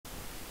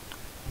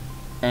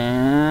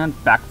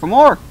And back for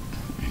more.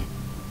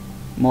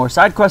 More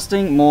side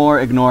questing, more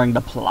ignoring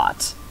the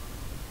plot.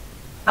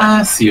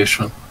 As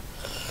usual.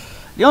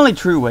 The only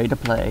true way to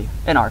play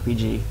an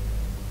RPG.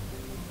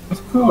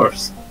 Of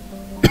course.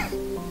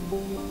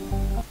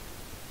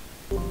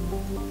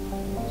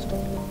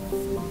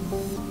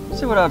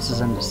 See what else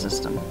is in the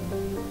system.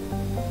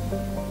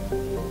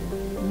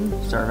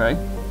 Survey.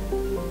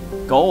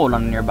 Gold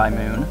on a nearby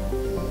moon.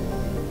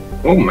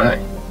 Oh my.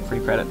 Free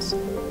credits.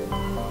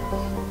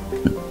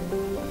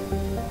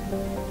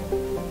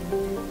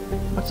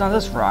 What's on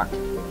this rock?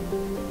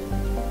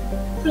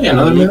 Hey,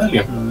 another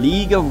medallion.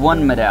 League of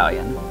One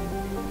medallion.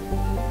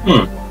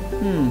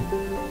 Hmm.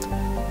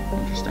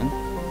 Interesting.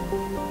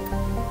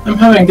 I'm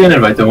having dinner,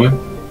 by the way.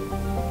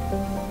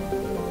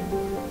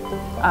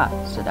 Ah,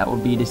 so that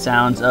would be the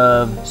sounds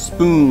of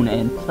spoon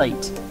and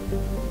plate.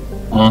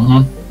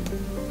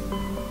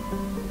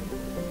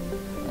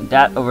 And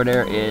that over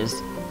there is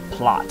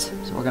plot.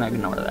 So we're gonna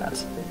ignore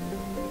that.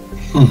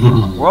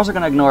 We're also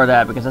gonna ignore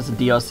that because that's a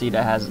DLC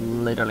that has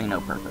literally no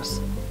purpose.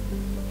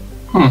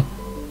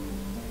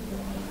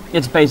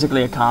 It's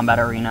basically a combat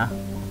arena.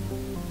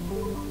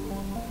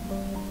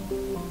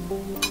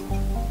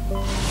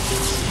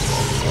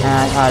 And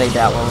I highly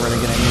doubt we're really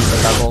gonna need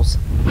the levels.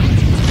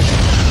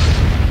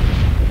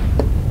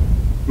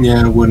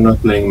 Yeah, we're not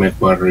playing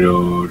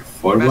MechWarrior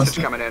 4, was Message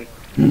it? coming in.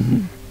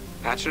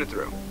 Patching it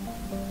through.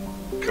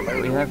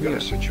 Commander, we have we've got here?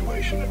 a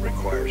situation that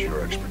requires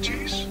your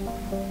expertise.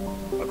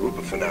 A group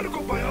of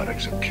fanatical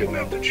biotics have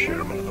kidnapped the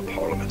chairman of the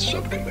Parliament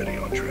Subcommittee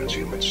on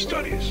Transhuman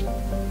Studies.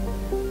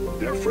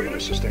 Their freighter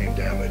sustained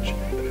damage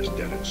and is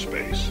dead in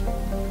space.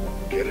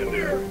 Get in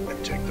there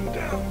and take them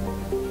down.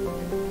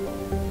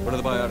 What are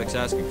the biotics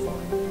asking for?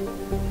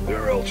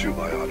 They're L2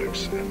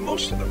 biotics, and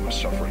most of them are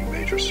suffering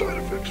major side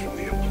effects from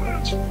the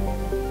implants.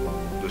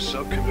 The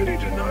subcommittee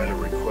denied a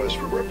request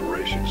for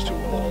reparations to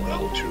all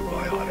L2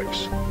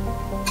 biotics.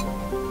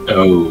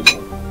 Oh.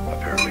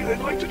 Apparently they'd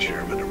like the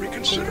chairman to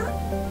reconsider.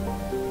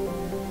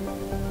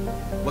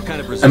 What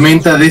kind of I mean,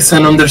 resistance? that is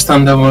an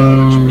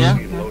understandable... Yeah.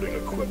 Loading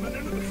equipment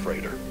into the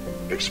freighter.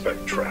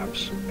 Expect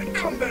traps and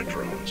combat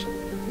drones.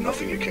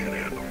 Nothing you can't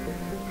handle.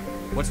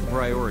 What's the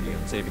priority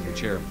on saving the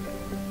chairman?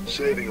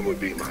 Saving him would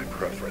be my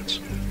preference,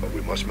 but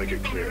we must make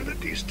it clear that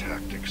these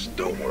tactics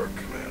don't work,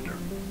 Commander.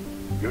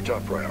 Your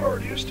top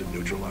priority is to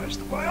neutralize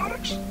the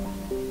biotics.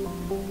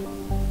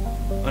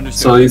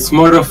 Understood. So it's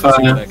more of Let's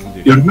see what I a... can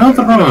do. You're not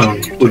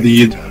wrong, You but take you,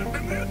 your time,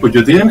 Commander. but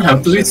you didn't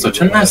have to be such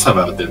an ass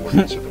about it.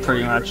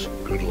 Pretty much.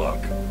 Good luck.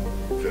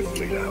 Fifth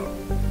Fleet out.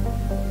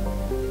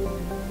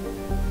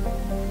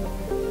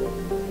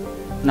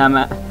 Now,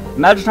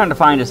 imagine trying to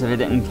find this if it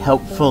didn't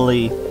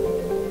helpfully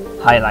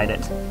highlight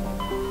it.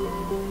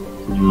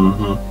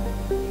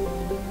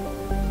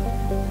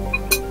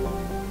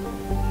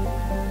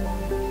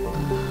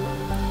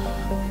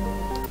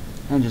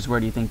 And just where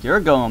do you think you're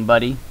going,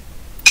 buddy?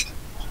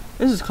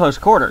 This is close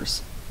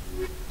quarters.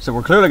 So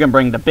we're clearly gonna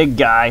bring the big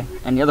guy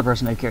and the other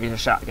person that carries a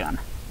shotgun.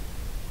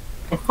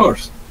 Of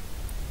course.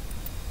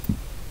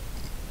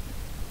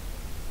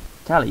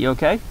 Tally, you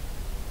okay?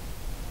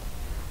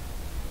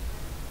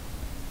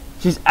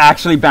 She's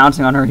actually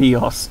bouncing on her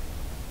heels.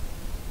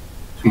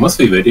 You must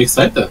be very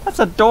excited. That's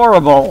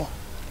adorable.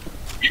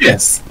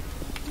 Yes.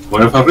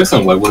 One of a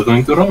reason why we're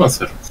going to romance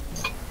her.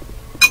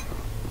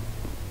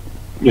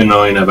 You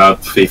know, in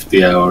about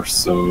 50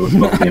 hours of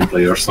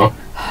gameplay or so.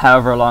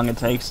 However long it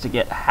takes to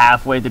get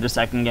halfway through the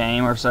second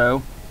game or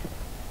so,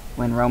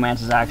 when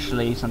romance is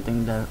actually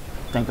something to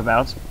think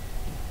about.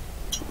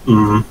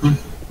 Mm-hmm.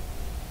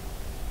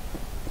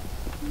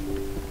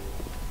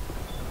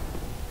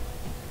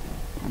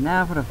 And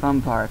now for the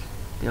fun part,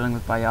 dealing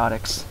with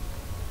biotics.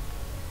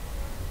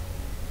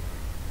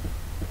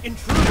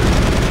 Intruder!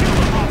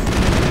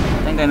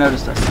 I think they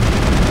noticed us.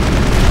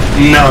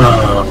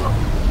 No.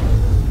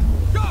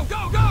 Go,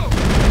 go, go!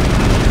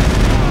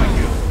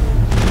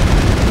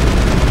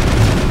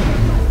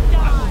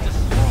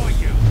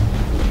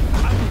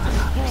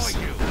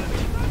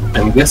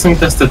 I'm guessing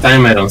that's the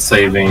timer on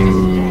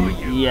saving.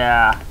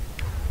 Yeah.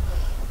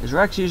 Is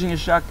Rex using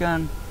his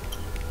shotgun?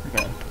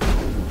 Okay.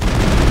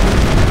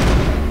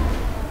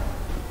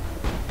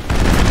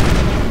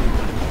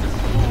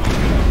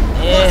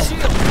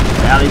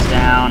 Sally's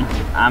down.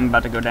 I'm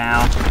about to go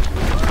down. Who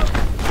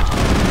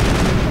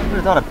would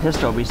have thought a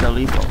pistol would be so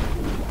lethal?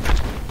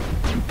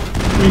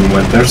 I mean,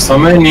 when there's so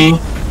many.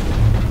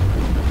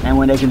 And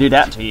when they can do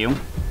that to you.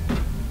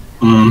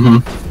 Mm-hmm.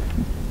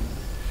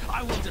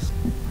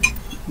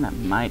 That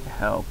might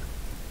help.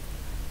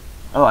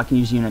 Oh, I can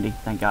use Unity,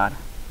 thank God.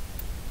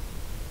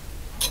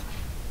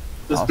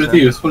 That's Also, pretty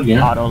useful,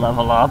 yeah. Auto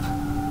level up.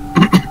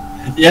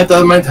 Yeah,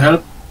 that might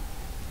help.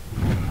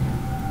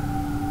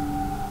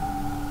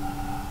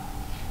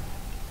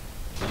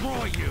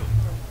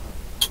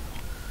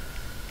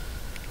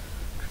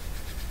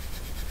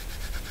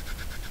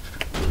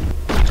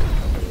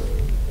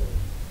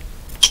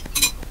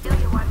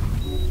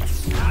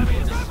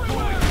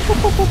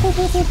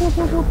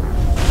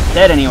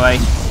 Dead anyway.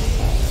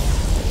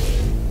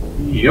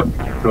 Yep,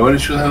 probably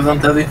should have done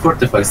that before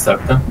the fight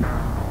started.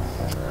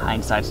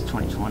 Hindsight's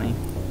 2020.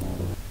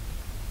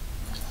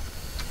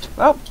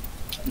 Well,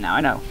 now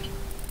I know.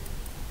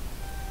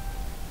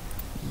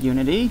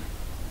 Unity.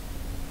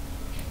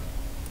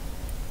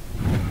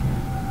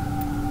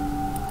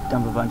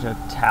 Dump a bunch of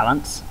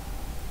talents.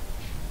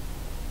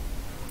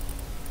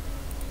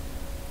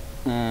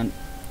 And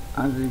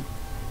I'm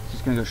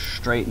just gonna go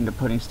straight into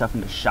putting stuff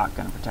into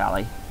shotgun for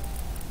Tally.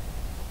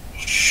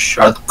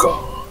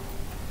 Shotgun.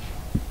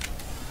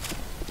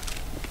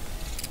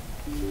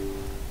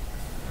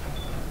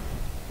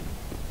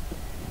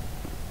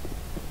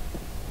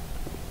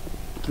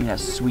 Give me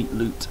that sweet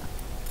loot.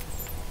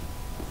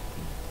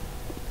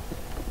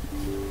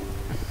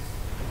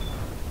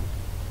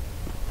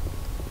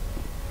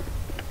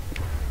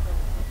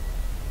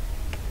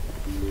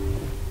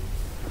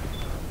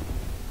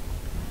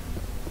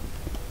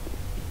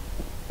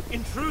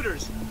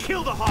 Intruders!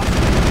 Kill the hostage!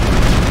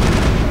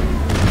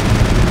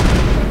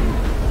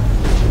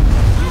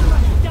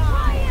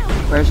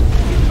 Where's it?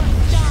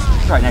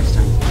 It's right next to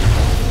him.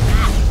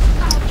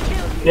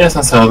 Yes,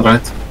 that sounds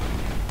right.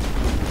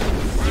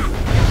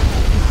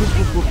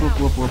 Whoop, whoop,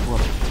 whoop, whoop,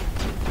 whoop.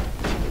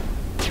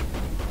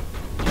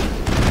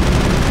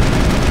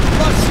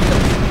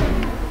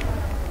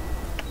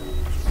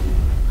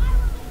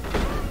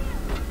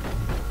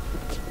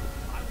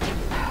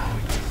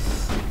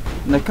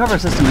 The cover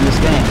system in this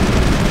game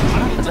is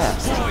not the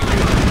best.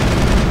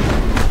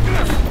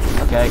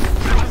 Okay.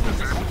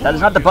 That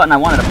is not the button I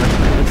wanted to push,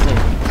 but let's see.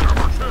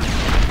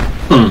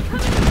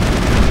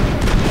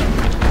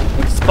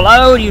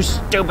 Explode, you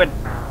stupid!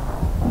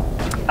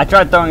 I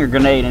tried throwing a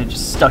grenade and it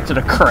just stuck to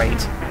the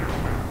crate.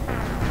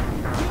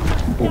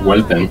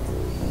 Well then.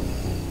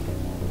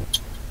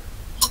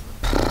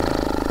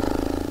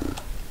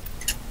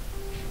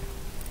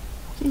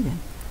 See then.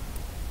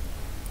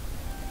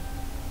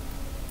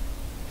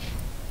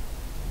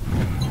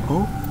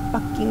 Oh,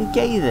 fucking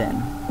gay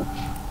then.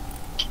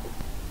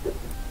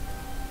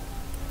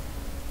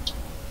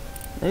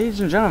 Ladies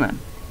and gentlemen,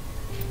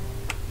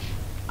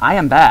 I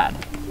am bad.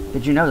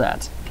 Did you know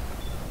that?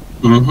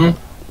 Mm-hmm.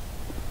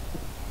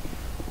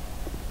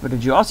 But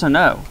did you also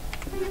know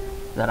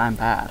that I'm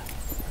bad?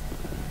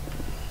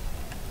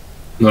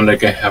 Not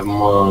like I have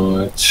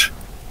much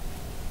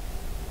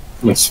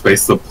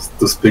space to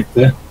speak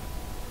there.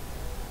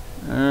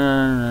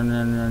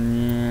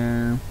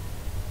 And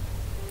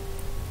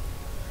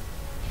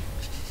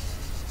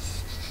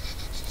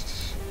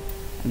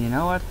you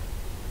know what?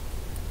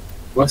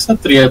 What's a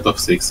 3 out of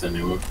 6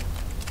 anymore?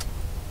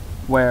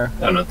 Where?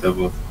 I don't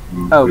know.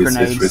 Oh, Research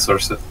grenades.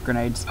 resources.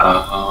 Grenades.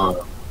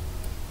 Uh-huh.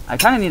 I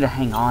kind of need to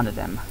hang on to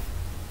them.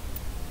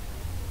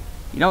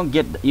 You don't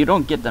get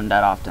them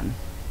that often.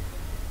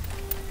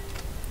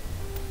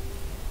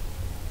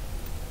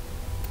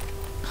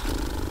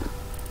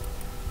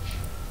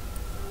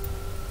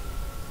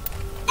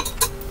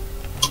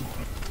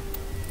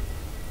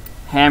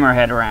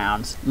 Hammerhead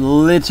rounds.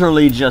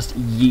 Literally just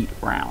yeet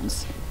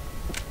rounds.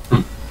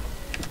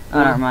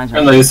 That reminds me.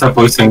 And it's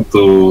surprising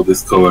to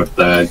discover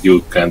that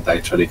you can't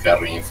actually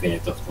carry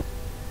infinite of them.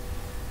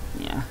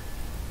 Yeah.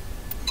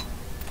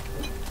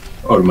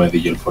 Or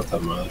medieval for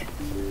that matter.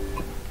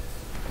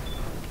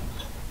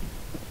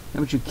 Yeah,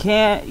 but you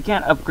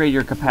can't upgrade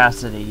your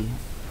capacity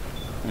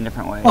in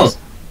different ways. Oh.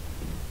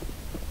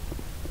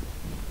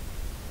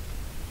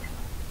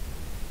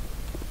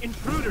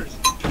 Intruders!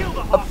 Kill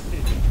the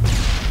hostage!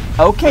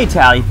 Okay,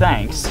 Tally,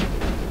 thanks.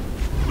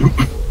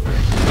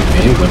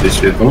 Okay, what did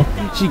she do?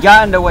 She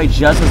got in the way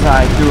just as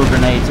I threw a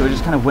grenade, so it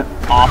just kind of went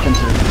off into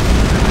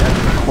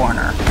the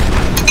corner.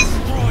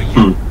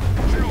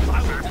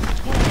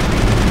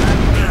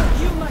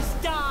 You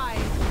must die!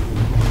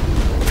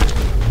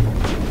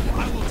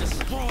 I will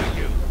destroy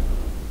you!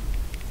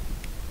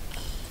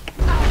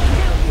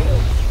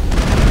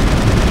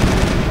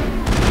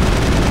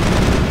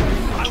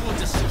 I will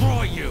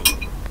destroy you!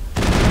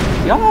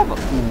 Y'all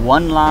have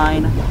one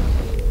line?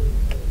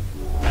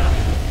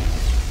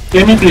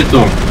 Technically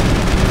too.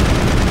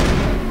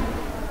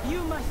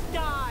 You must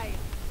die!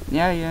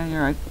 Yeah,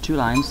 you're right. 2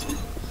 lines.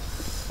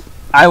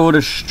 I will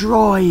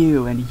destroy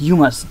you, and you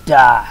must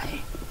die.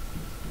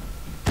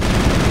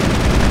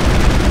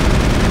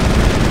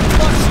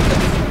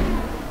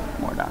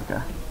 More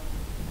Daka.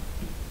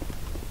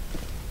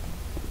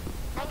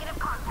 Negative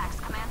contacts,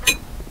 Commander.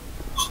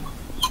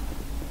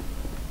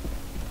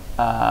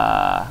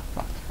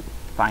 Fuck.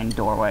 Find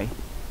doorway.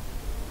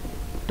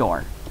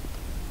 Door.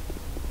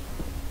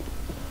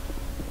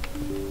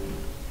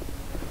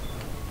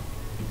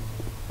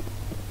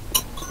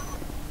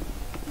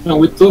 And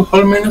with 2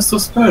 whole minutes to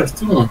spare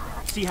too.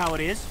 See how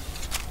it is?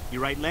 You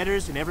write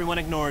letters and everyone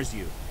ignores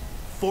you.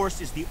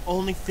 Force is the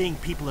only thing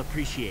people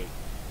appreciate.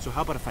 So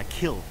how about if I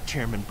kill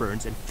Chairman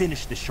Burns and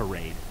finish the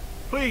charade?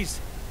 Please,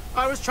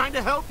 I was trying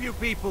to help you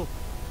people.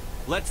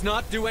 Let's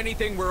not do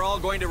anything we're all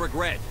going to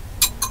regret.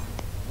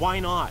 Why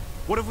not?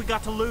 What have we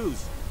got to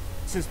lose?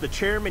 Since the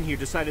chairman here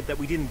decided that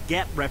we didn't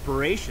get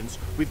reparations,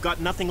 we've got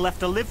nothing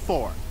left to live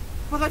for.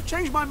 But I've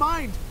changed my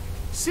mind.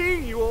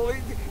 Seeing you all,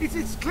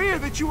 it's clear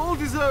that you all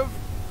deserve...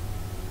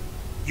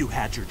 You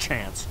had your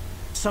chance.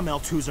 Some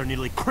L2s are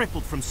nearly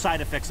crippled from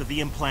side effects of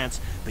the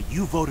implants, but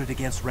you voted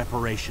against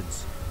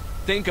reparations.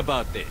 Think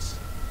about this.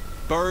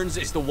 Burns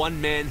is the one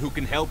man who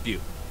can help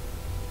you.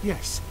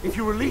 Yes, if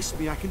you release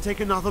me, I can take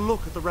another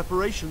look at the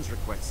reparations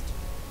request.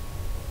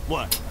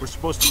 What, we're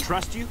supposed to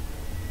trust you?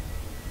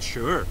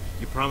 Sure,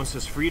 you promise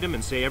us freedom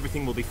and say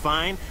everything will be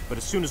fine, but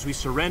as soon as we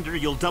surrender,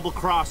 you'll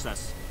double-cross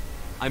us.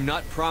 I'm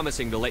not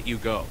promising to let you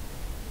go.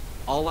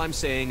 All I'm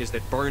saying is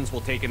that Burns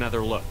will take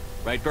another look.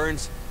 Right,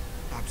 Burns?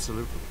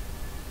 Absolutely.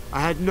 I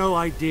had no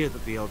idea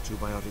that the L2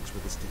 biotics were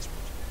this desperate.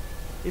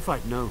 If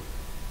I'd known,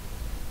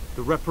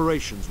 the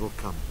reparations will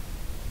come.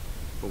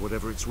 For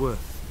whatever it's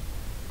worth,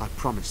 I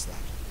promise that.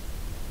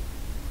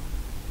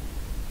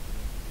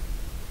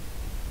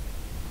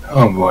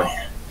 Oh boy.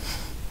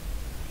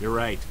 You're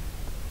right.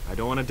 I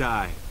don't want to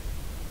die.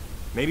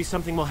 Maybe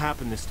something will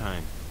happen this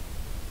time.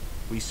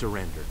 We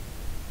surrender.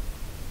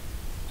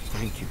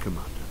 Thank you,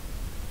 Commander.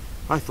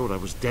 I thought I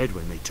was dead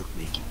when they took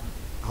me.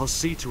 I'll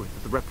see to it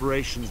that the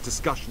reparations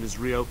discussion is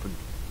reopened.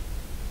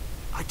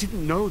 I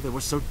didn't know they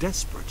were so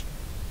desperate.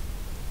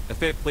 A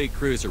Fifth Fleet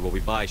cruiser will be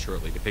by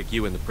shortly to pick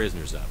you and the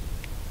prisoners up.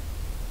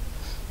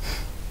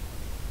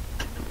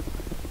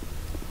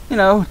 You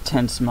know,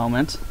 tense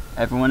moment.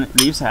 Everyone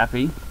leaves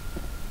happy.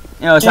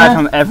 You know, aside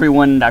from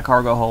everyone in that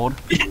cargo hold.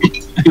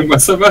 I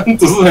was about to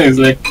say, it's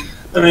like,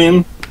 I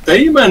mean,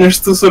 they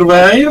managed to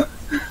survive.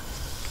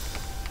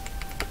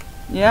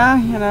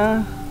 Yeah, you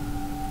know.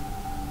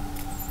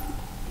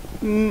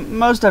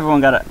 Most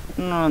everyone got a...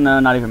 No,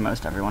 not even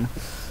most everyone.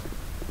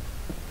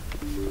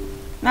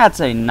 That's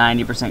a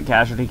 90%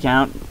 casualty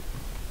count.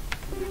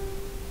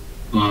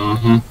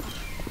 Mm-hmm.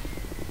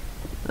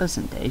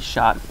 Listen, they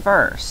shot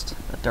first.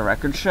 Let the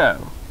record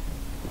show.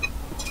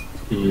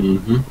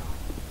 Mm-hmm.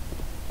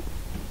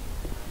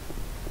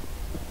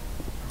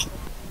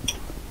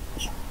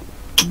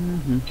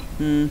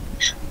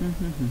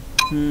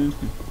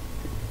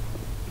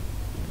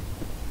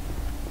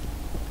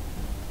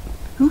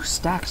 Who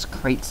stacks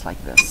crates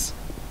like this?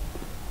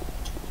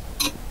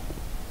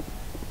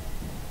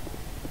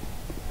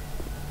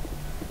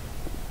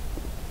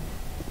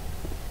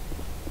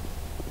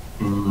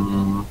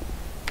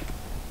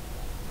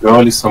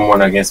 Probably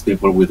someone against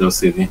people with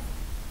OCD.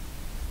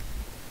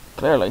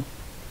 Clearly.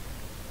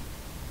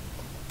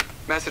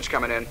 Message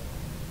coming in.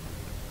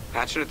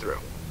 Patching it through.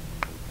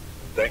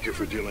 Thank you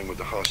for dealing with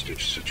the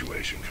hostage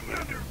situation,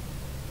 Commander.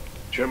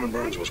 Chairman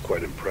Burns was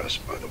quite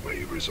impressed by the way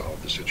you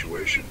resolved the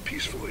situation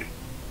peacefully.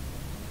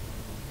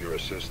 Your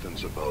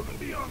assistance above and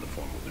beyond the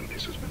formal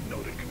duties has been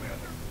noted,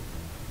 Commander.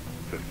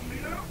 Fifth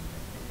Fleet out.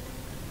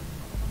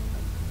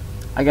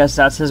 I guess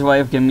that's his way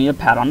of giving me a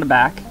pat on the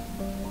back.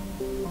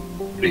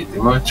 Pretty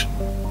much.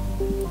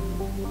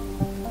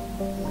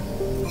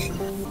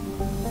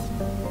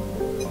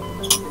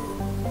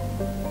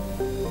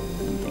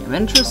 Anything of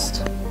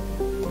interest?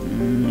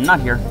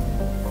 Not here.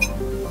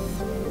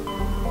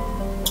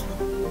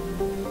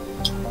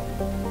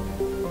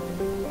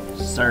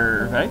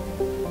 Survey.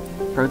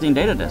 Protein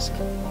data disk.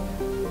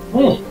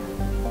 Hmm.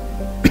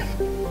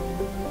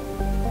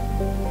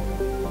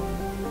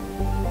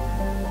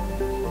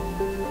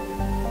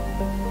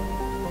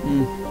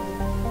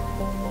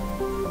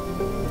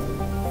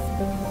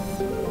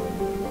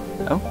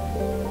 Oh.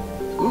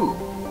 Ooh.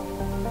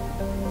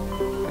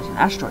 There's an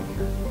asteroid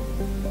here.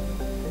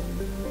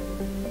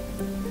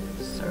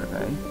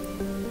 Survey.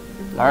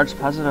 Large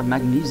deposit of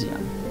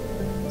magnesium.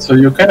 So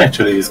you can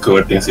actually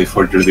discover things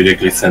before you're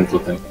directly sent to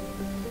them.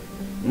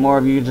 More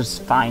of you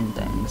just find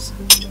things,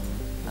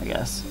 I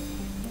guess.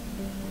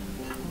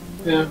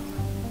 Yeah.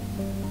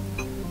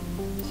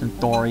 Some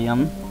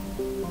thorium.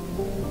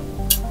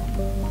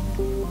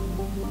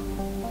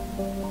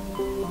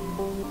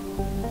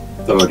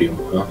 Thorium,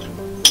 huh?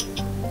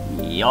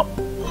 Yup.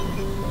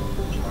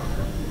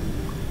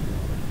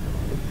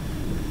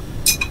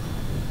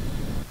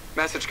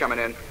 Message coming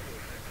in.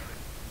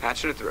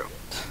 Patching it through.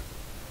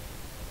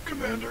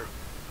 Commander,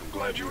 I'm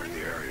glad you were in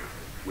the area.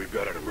 We've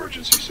got an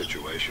emergency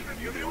situation, and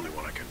you're the only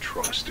one I can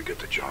trust to get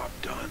the job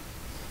done.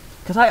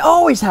 Because I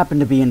always happen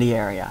to be in the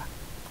area.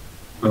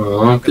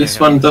 Oh, this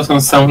one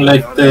doesn't sound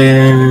like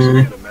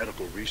the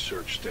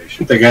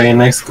guy in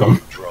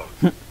XCOM.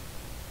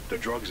 The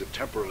drugs have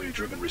temporarily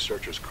driven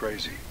researchers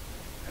crazy,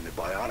 and the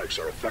biotics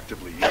are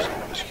effectively using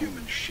them as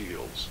human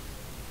shields.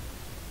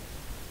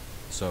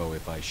 So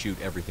if I shoot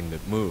everything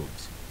that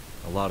moves,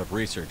 a lot of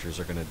researchers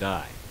are gonna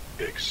die.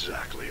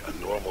 Exactly. A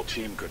normal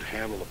team could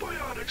handle the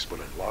biotics, but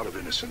a lot of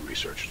innocent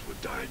researchers would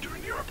die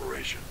during the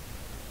operation.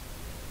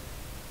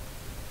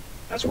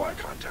 That's why I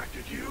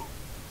contacted you.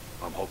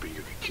 I'm hoping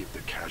you can keep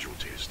the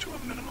casualties to a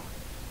minimum.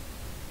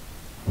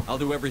 I'll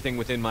do everything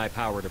within my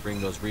power to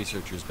bring those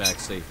researchers back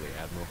safely,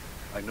 Admiral.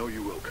 I know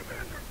you will,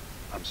 Commander.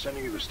 I'm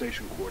sending you the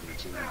station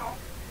coordinates now.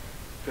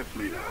 Fifth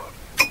Fleet out.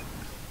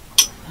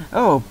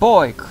 Oh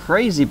boy,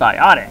 crazy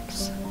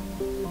biotics.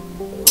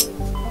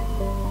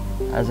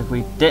 As if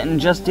we didn't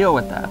just deal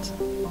with that.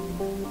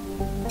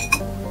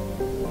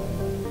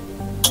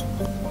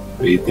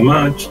 Pretty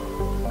much.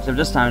 Except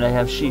this time they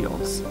have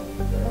shields.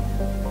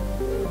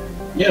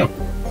 Yeah,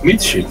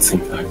 meat shields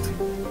in fact.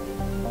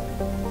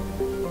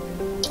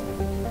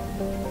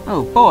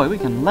 Oh boy, we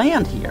can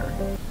land here.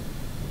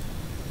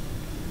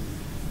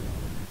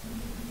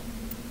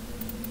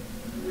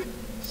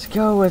 Let's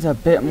go with a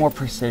bit more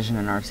precision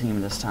in our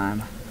team this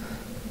time.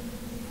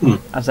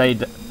 I say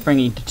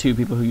bringing to 2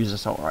 people who use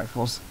assault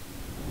rifles.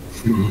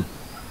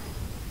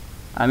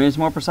 I mean, it's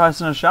more precise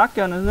than a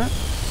shotgun, isn't it?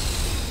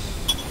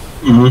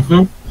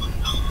 Mm-hmm.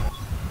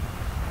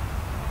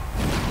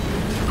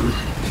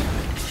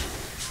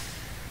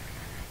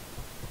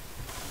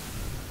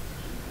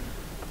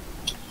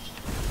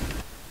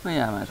 Well,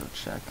 yeah, I might as well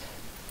check.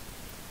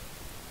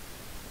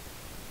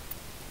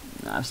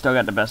 No, I've still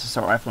got the best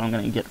assault rifle I'm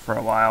going to get for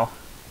a while.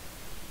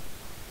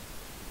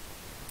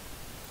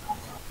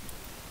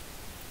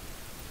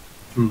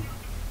 The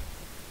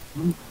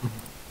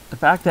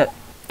fact that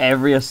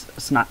every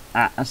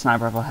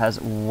sniper rifle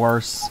has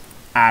worse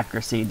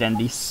accuracy than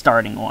the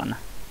starting one.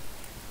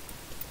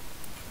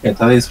 Yeah,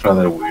 that is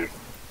rather weird.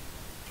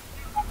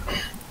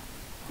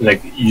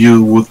 Like,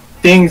 you would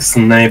think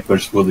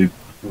snipers would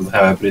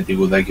have a pretty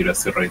good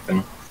accuracy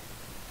rating.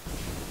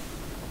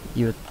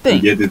 You would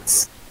think. Yet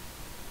it's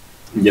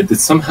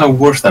somehow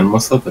worse than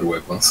most other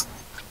weapons.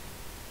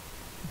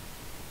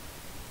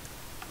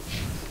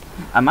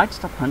 I might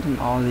stop hunting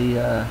all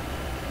the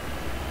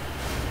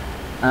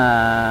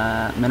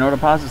mineral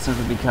deposits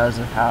simply because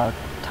of how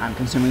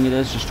time-consuming it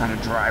is, just trying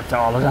to drive to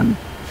all of them.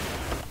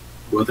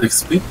 What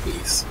XP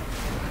please?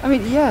 I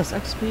mean, yes,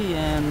 XP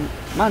and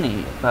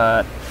money,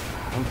 but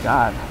oh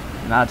god,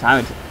 the amount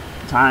of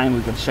time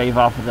we could shave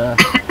off of the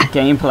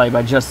gameplay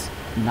by just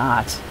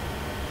not.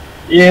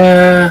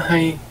 Yeah,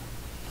 I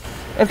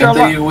If can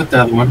tell you with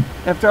that one.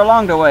 If they're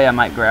along the way, I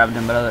might grab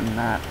them, but other than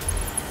that.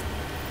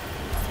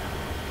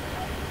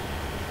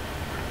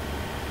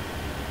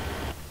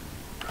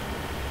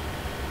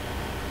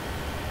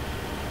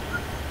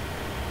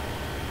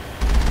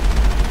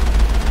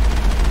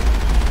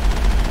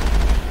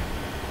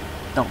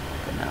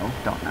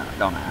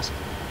 Don't ask.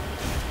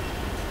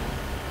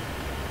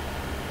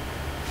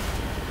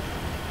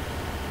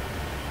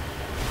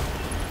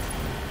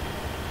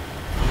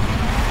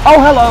 Oh,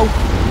 hello!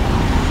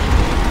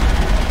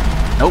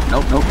 Nope,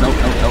 nope, nope, nope,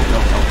 nope, nope,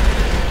 nope, nope.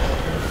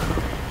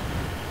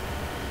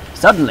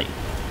 Suddenly,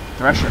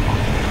 Thresher Maw.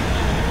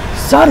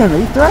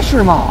 Suddenly,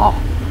 Thresher Maw!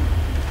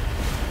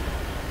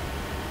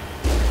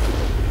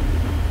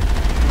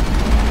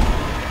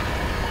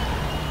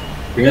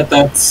 Yeah,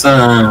 that's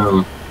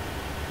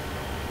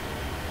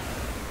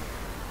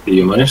Did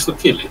you manage to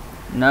kill it?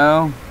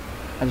 No,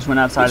 I just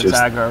went outside its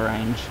aggro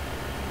range.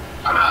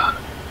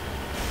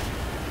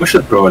 We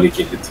should probably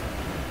kill it.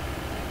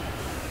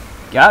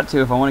 Got to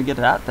if I want to get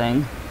to that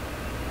thing.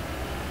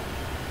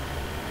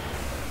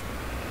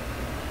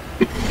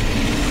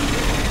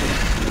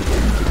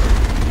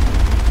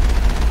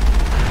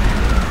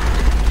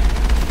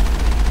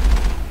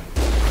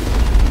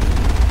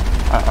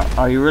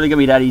 Are you really gonna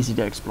be that easy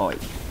to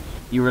exploit?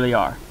 You really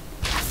are.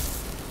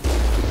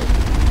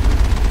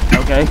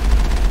 Okay.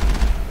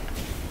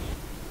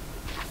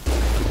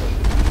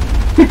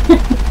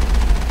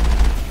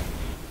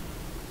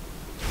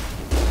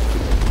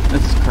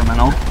 This is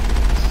criminal.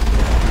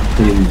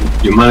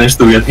 You managed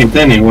to get hit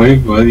anyway,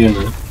 but you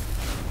know.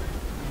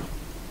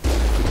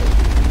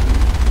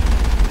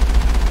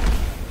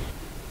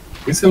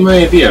 It's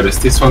my idea, is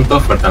this one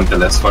tougher than the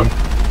last one?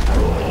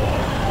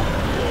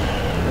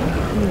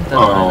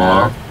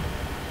 Aww.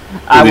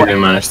 I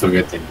didn't manage to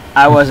get him.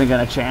 I wasn't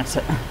gonna chance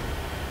it. I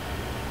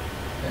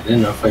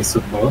didn't know if I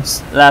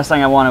suppose. Last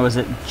thing I wanted was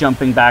it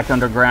jumping back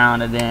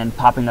underground and then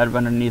popping out of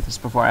underneath us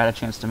before I had a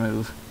chance to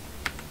move.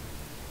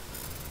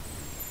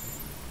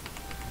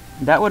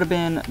 That would have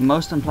been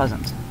most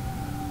unpleasant.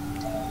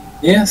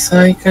 Yes,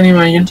 I can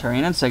imagine.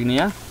 Terrain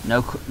insignia.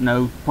 No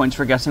points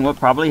for guessing what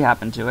probably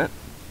happened to it.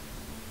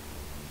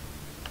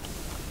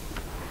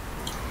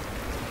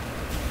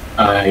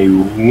 I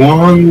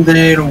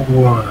wonder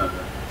what.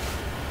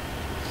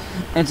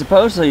 And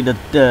supposedly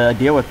the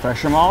deal with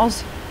Thresher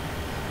Maws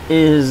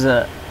is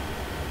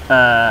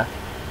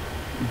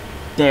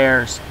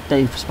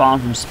they spawn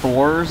from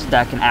spores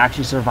that can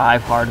actually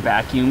survive hard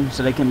vacuum,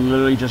 so they can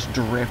literally just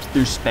drift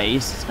through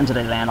space until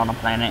they land on a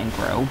planet and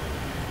grow.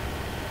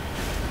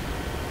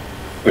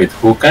 Wait,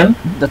 who can?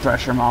 The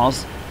Thresher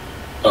Maws.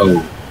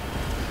 Oh.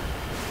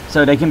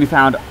 So they can be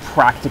found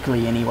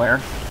practically anywhere.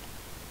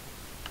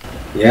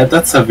 Yeah,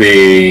 that's a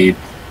bit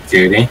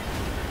scary.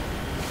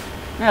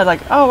 Yeah,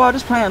 like, oh wow,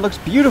 this planet looks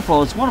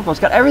beautiful, it's wonderful,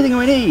 it's got everything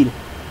we need.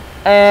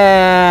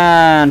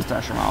 And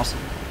Thresher Maws.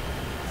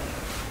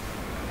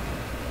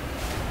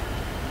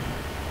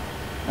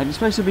 Like, this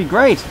place would be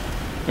great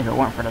if it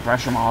weren't for the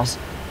Thresher Maws.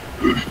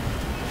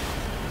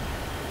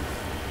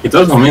 It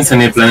also means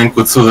any planet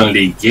could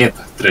suddenly get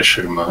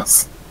Thresher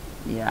Maws.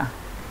 Yeah.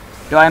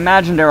 Though I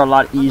imagine they're a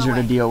lot easier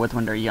to deal with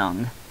when they're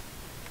young.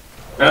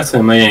 I also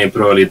imagine it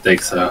probably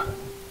takes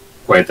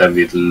quite a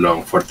bit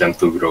long for them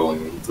to grow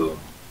into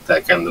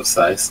that kind of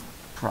size.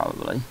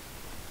 Probably.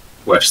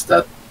 Watch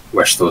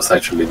those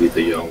actually be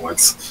the young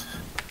ones.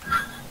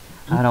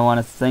 I don't want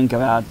to think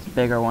about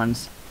bigger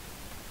ones.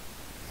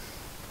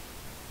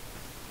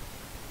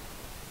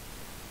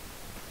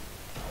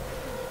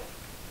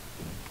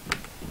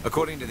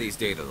 According to these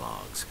data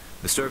logs,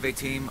 the survey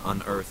team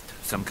unearthed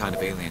some kind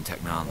of alien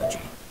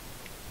technology.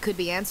 Could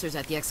be answers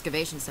at the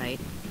excavation site.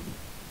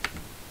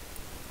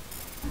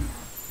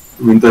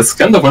 I mean, that's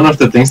kind of one of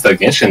the things that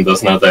Genshin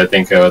does now that I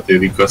think about it,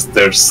 because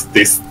there's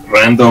this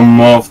random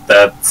mob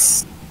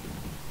that's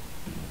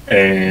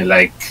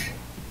like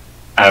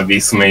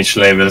abyss mage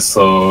levels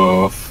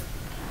of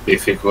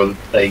difficult,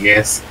 I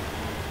guess.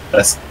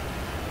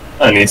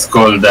 And it's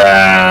called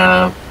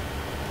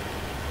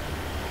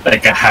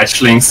like a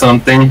hatchling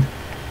something.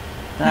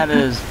 That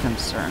is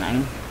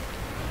concerning.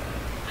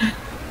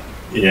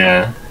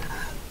 Yeah.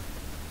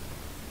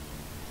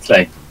 It's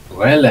like,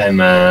 well,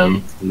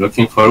 I'm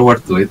looking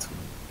forward to it.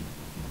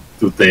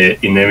 To the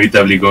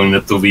inevitably going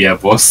to be a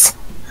boss.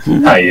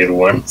 Higher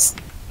ones.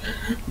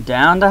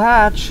 Down the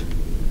hatch.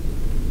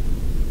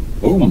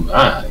 Oh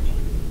my.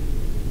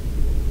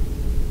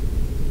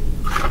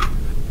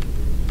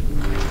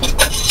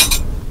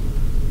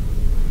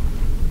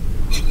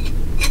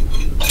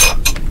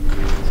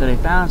 So they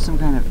found some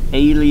kind of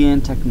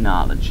alien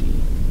technology.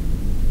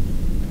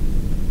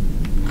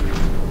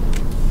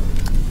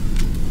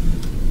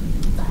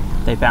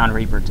 They found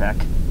Reaper tech.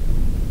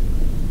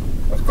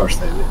 Of course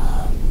they did.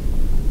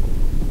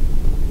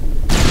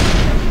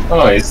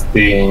 Oh, it's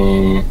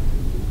the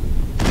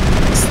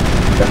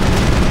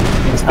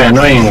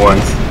annoying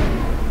ones.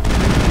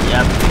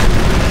 Yep.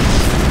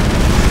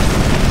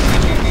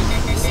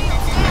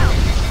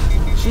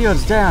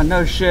 Shields down,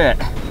 no shit.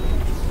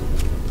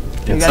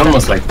 It's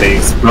almost like they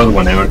explode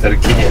whenever they're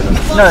killed.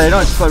 No, they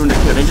don't explode when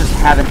they're killed, they just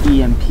have an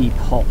EMP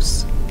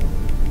pulse.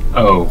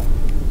 Oh.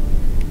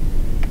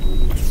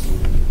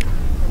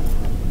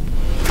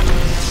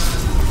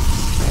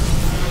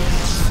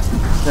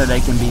 So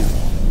they can be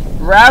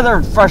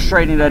rather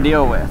frustrating to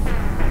deal with.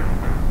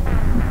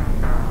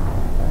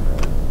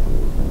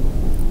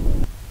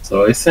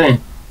 So I say.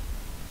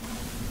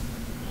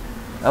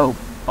 Oh,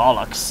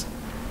 bollocks.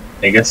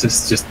 I guess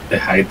it's just the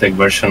high-tech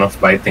version of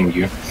biting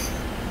you.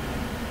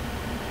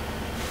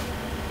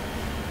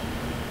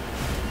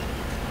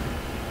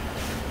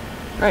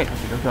 Great, I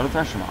should go kill the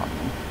pressure mob.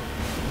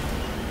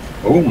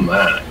 Oh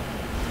my.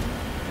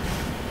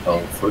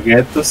 Don't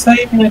forget to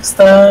save next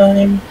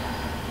time.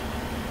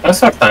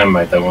 How's our time,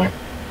 by the way?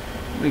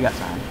 We got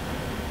time.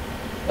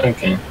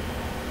 Okay.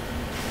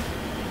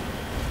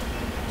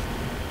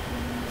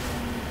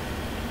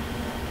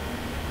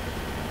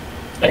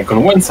 Like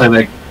on one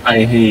side,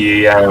 I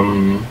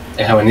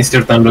have an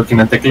easier time looking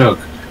at the clock.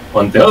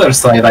 On the other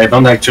side, I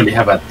don't actually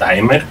have a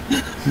timer.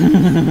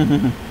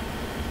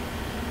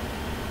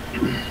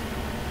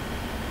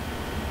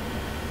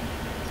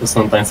 So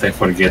sometimes I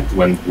forget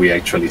when we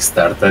actually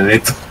started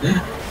it.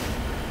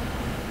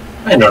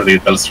 Minor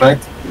details, right?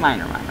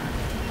 Minor.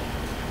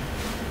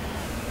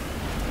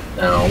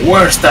 Now,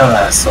 where's the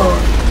vessel?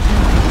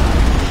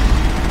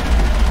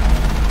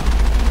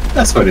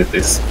 That's what it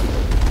is.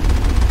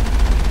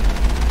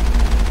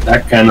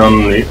 That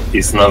cannon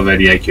is not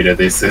very accurate,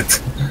 is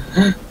it?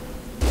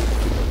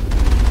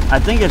 I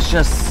think it's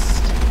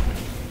just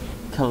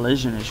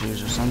collision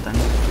issues or something.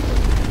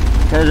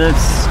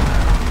 Because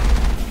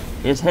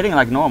it's hitting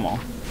like normal.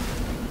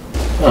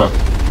 Oh.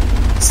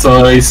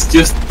 So it's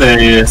just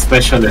the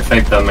special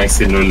effect that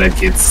makes it look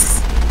like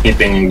it's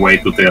hitting way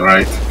to the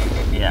right.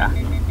 Yeah.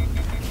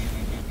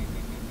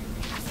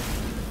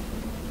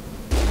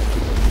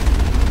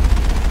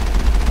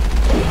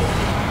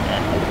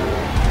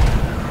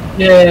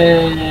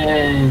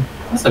 Yay!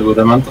 That's a good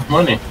amount of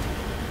money.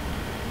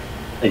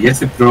 I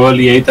guess it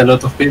probably ate a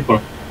lot of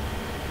people.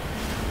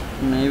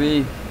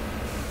 Maybe.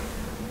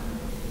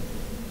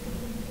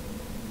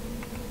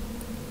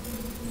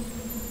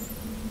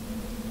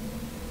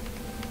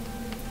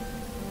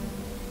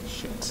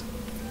 Shit.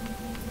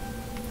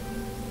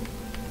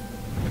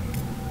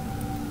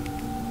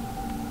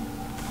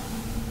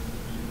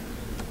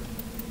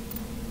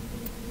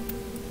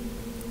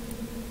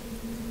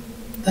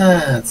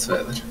 That's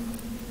better.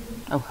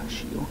 Oh,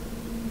 hush you.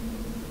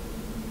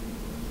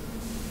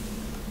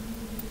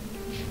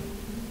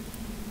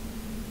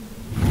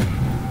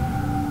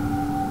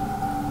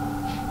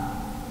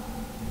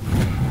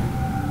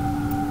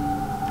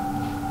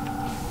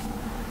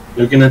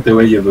 Looking at the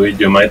way you do it,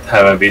 you might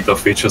have a bit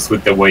of issues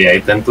with the way I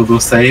tend to do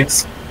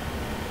saves.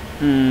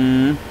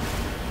 You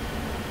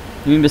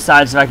mean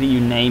besides the fact that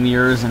you name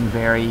yours in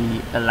very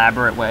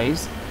elaborate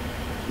ways?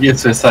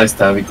 Yes, besides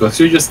that, because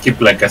you just keep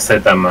like a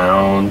set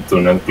amount to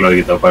not clog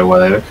it up or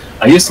whatever.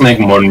 I just make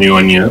more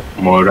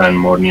and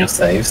more new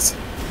saves.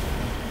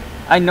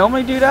 I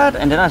normally do that,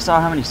 and then I saw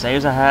how many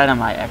saves I had on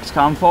my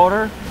XCOM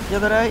folder the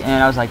other day,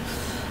 and I was like,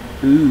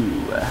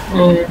 ooh.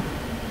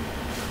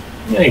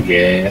 I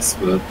guess,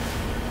 but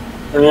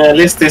at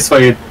least this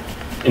way,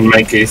 in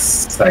my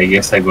case, I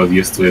guess I got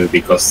used to it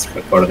because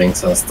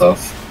recordings and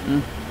stuff.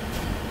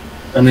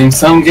 And in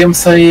some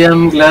games I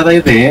am glad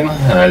I did.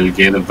 I'll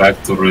get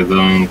back to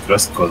redoing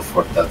crosscode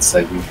for that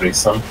same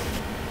reason.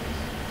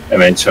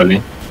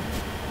 Eventually.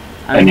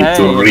 I need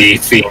to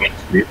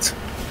refinish it.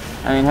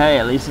 I mean, hey,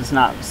 at least it's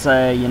not,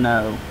 say, you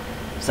know,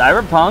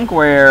 Cyberpunk,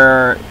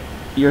 where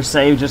your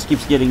save just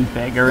keeps getting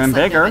bigger and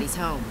Looks like bigger. nobody's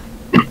home.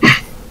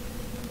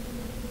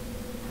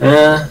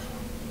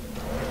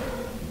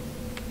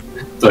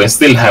 So I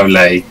still have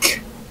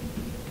like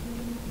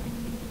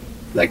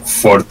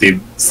 40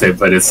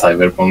 separate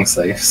cyberpunk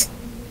saves.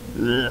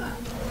 Ugh.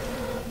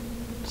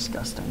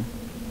 Disgusting.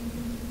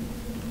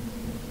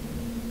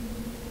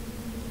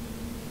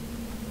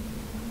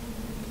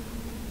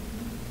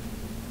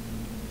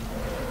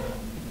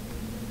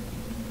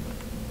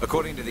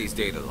 According to these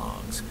data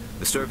logs,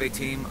 the survey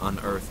team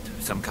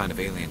unearthed some kind of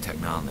alien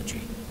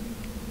technology.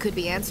 Could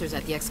be answers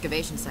at the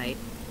excavation site.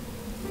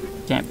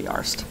 Can't be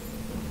arsed.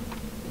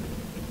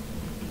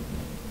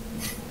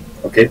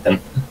 Okay then.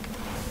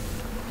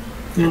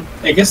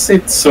 I guess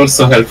it's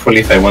also helpful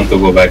if I want to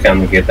go back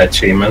and get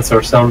achievements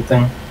or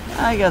something.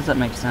 I guess that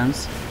makes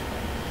sense.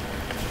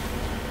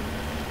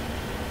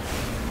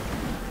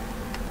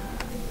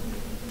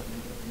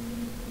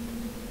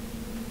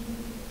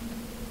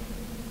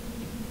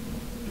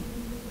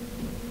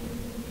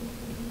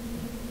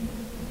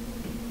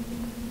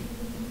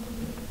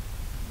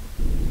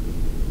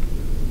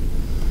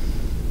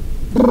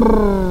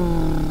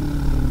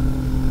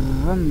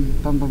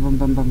 Bum, bum, bum,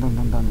 bum, bum, bum,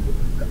 bum,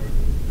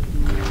 bum.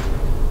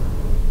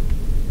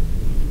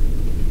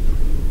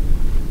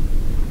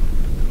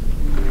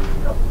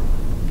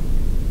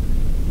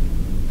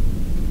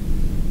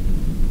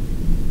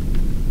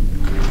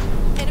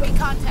 Enemy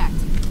contact.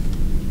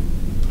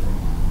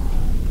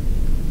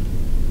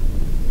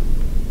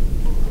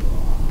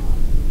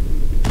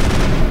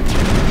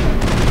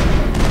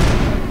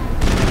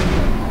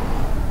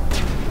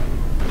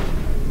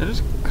 They're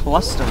just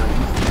clustering.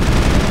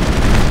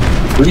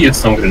 Could use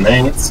some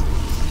grenades.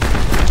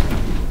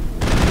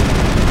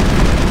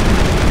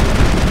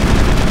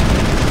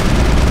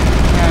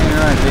 Yeah, you're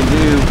right, they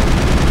do.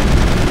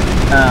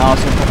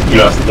 Also,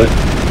 Yes, but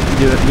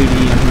do the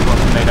EM people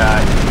when they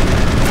die.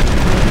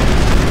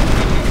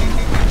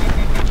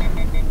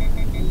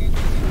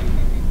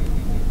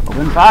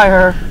 Open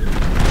fire!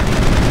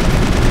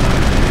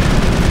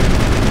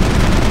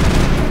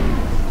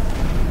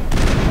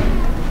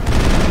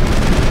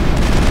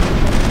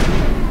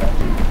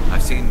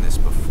 I've seen this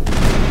before.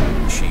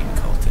 Machine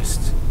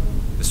cultists.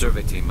 The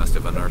survey team must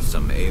have unearthed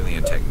some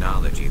alien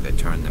technology that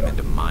turned them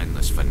into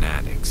mindless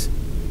fanatics.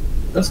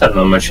 those are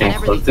not machine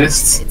Whenever they found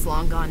cultists. it's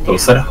long gone now.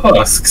 Those are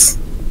husks.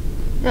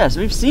 Yes,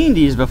 we've seen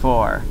these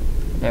before.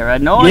 They're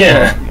annoying.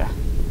 Yeah.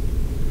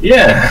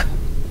 Yeah.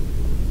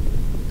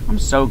 I'm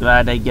so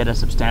glad they get a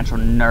substantial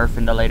nerf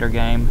in the later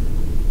game.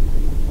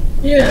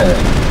 Yeah.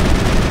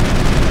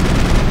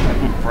 I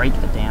can't break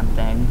the damn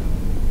thing.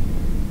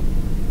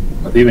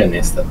 What even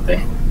is that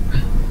thing?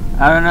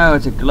 I don't know,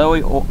 it's a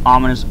glowy,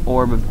 ominous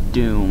orb of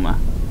doom.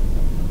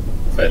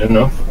 I don't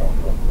know.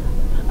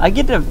 I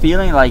get the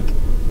feeling like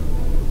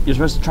you're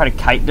supposed to try to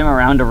kite them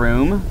around a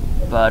room,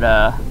 but,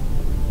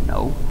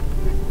 no.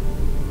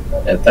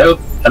 Yeah,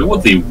 that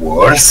would be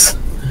worse.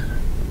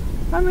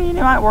 I mean,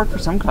 it might work for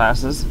some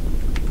classes.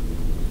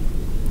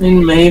 I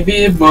mean,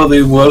 maybe, but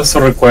it will also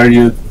require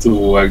you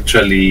to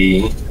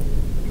actually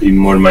be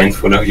more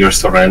mindful of your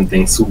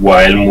surroundings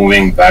while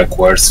moving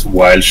backwards,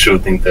 while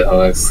shooting the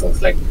hooks. So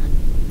it's like,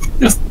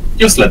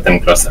 just let them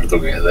cluster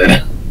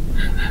together.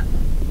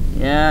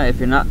 Yeah, if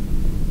you're not...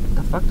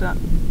 The fuck that...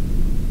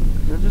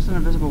 You're just an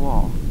invisible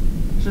wall.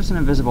 It's just an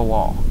invisible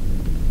wall.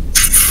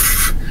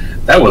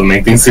 That will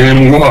make things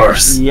even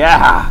worse.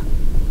 Yeah!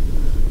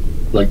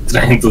 Like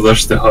trying to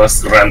dodge the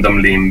host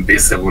randomly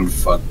invisible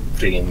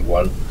freaking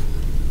wall.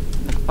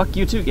 Like, fuck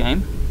you too,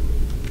 game.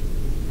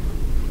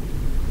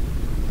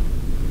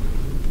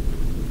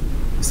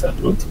 Is that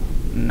route?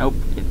 Nope,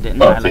 it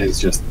didn't Okay, highlight. it's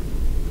just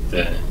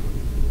the...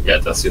 Yeah,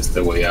 that's just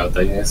the way out,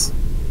 I guess.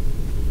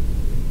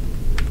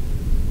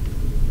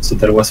 So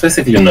there was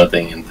basically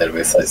nothing in there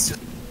besides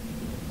just...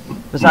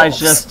 Besides mobs.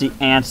 just the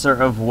answer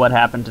of what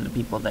happened to the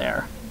people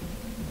there.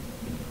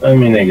 I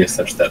mean, I guess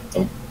there's that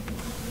too.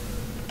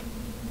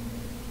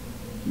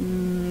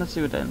 Let's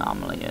see what the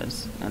anomaly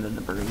is, and the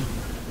debris.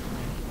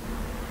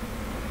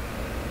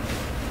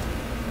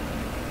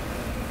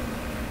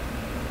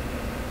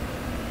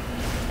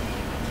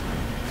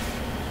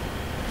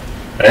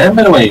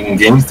 Remember when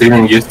games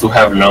didn't used to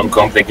have long,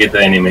 complicated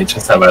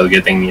animations about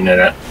getting in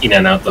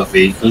and out of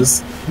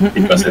vehicles?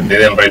 Because it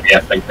didn't really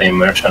affect the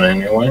immersion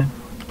anyway.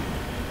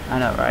 I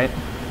know, right?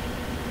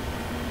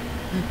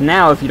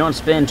 Now, if you don't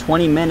spend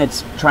 20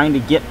 minutes trying to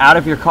get out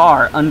of your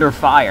car under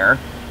fire,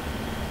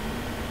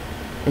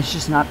 it's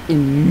just not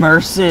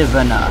immersive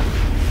enough.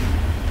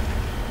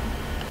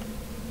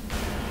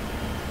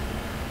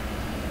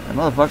 And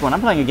motherfucker, when I'm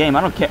playing a game,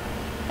 I don't care.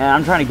 And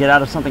I'm trying to get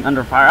out of something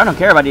under fire. I don't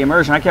care about the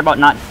immersion. I care about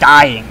not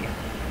dying.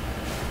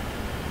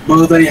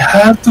 But I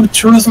have to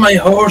choose my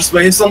horse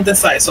based on the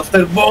size of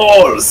their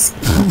balls.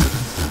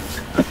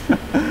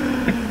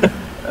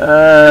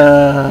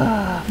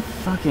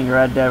 Fucking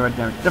Red Dead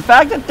Redemption. The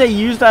fact that they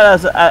use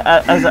that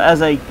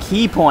as a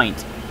key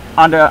point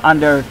under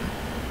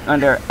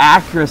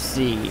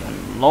accuracy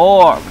and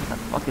lore. What the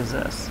fuck is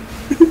this?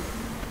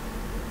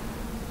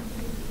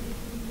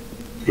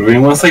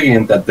 Proving once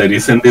again that there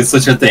isn't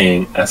such a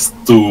thing as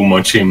too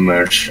much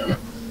immersion.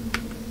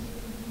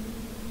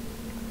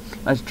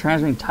 By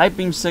transmitting tight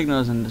beam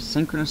signals into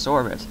synchronous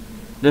orbit.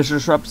 This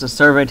disrupts the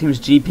survey team's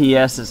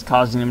GPS,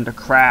 causing them to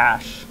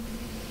crash.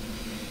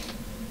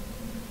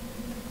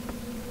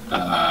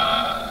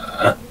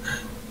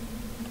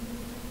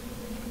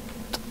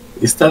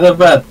 Is that a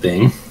bad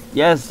thing?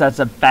 Yes, that's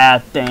a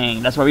bad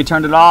thing. That's why we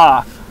turned it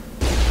off.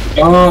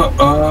 Oh.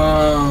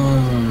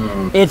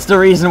 It's the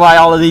reason why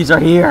all of these are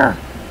here.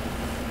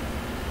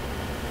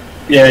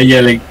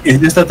 Yeah, like, it's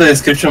just that the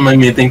description made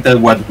me think that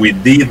what we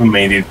did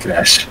made it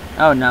crash.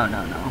 Oh, no.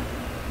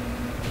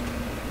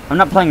 I'm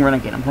not playing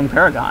Renegade, I'm playing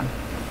Paragon.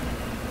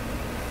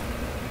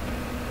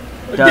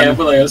 Yeah,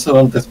 but I also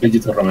don't expect you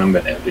to remember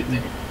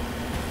everything.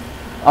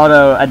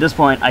 Although, at this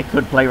point, I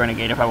could play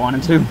Renegade if I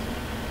wanted to.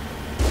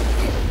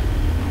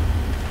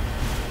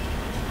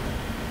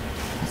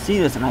 I see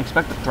this and I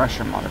expect the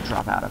Thresher mod to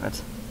drop out of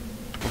it.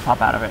 To pop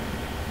out of it.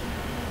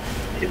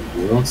 It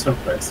won't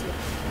surprise you.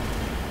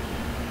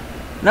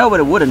 No,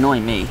 but it would annoy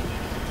me.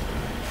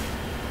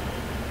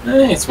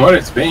 It's more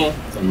experience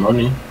than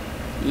money.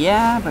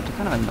 Yeah, but they're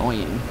kind of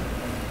annoying.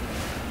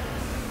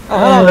 Oh,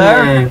 hello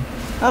there.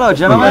 Hello,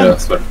 gentlemen.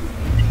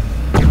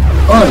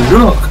 Oh,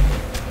 look!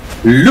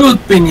 Loot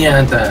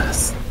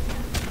piñatas!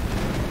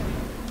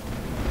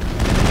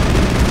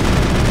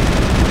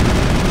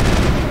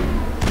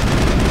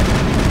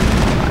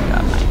 Oh my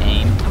god, my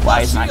aim.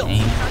 Why is my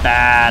aim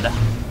bad?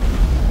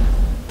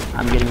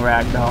 I'm getting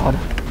ragdolled.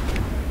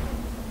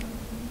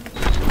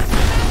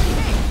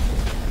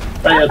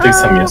 I'll take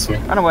some use me.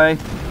 Run away.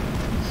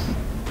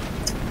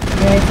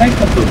 I think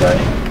not to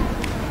die.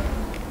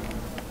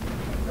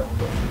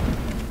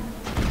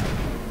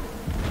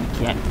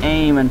 Can't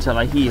aim until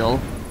I heal.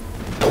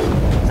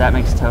 That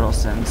makes total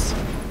sense.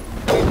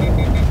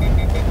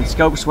 And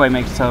scope sway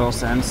makes total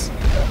sense.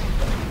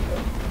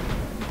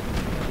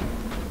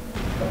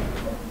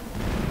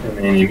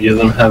 I mean, if you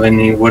don't have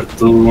anywhere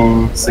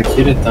to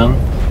secure it then.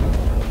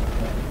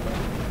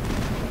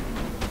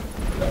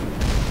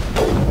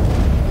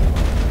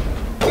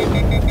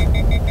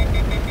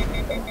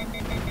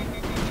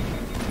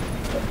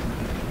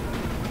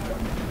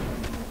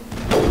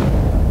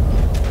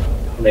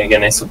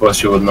 Again, I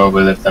suppose you would know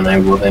better than I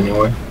would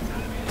anyway.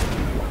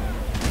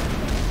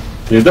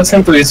 It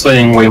doesn't to be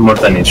swaying way more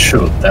than it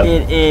should. That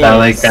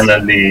I can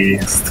at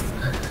least...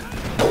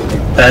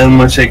 That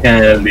much I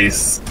can at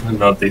least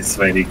notice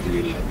very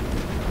clearly.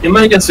 It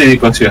might just be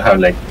because you have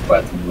like,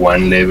 what,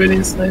 one level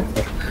in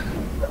Sniper?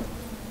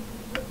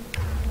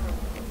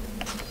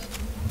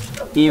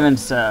 Even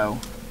so.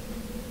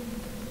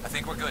 I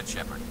think we're good,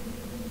 Shepard.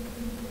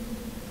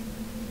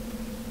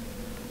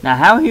 Now,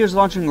 how he was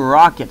launching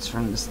rockets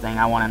from this thing,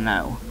 I want to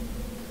know.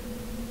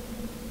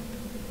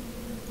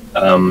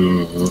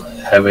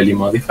 Heavily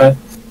modified.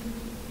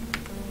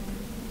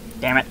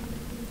 Damn it.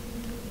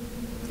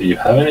 Do you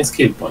have any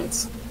skill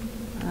points?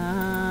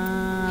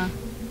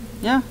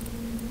 Yeah.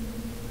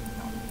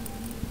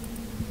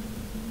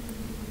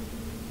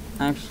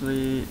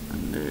 Actually,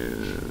 no.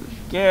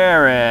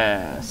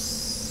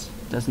 Garrus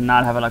does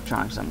not have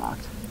electronics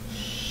unlocked.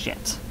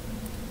 Shit.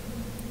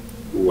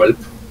 Welp.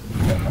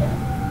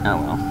 Oh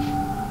well.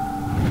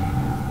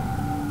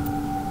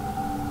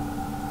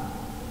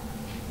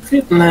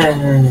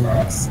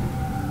 Fitness.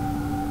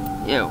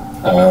 Ew.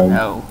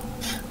 No.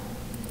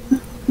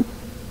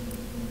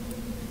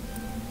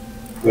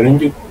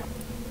 Wouldn't you?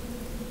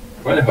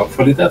 Well,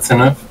 hopefully that's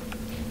enough.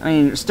 I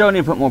mean, still need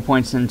to put more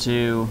points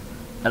into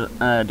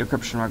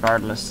decryption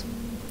regardless.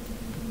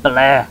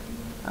 Blah.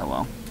 Oh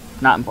well.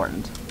 Not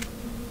important.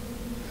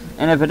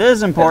 And if it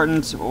is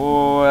important,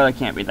 well, it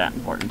can't be that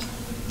important.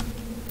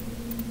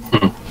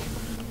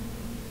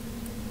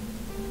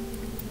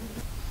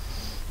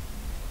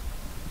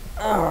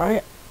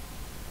 Alright.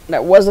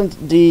 That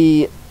wasn't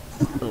the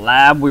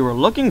lab we were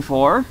looking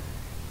for.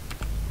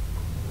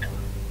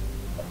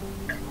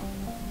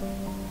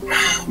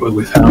 But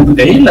we found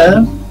a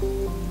lab.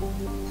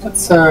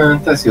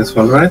 That's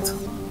useful, right?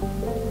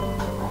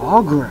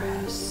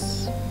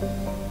 Progress.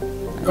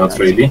 Not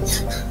really.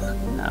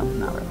 No,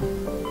 not really.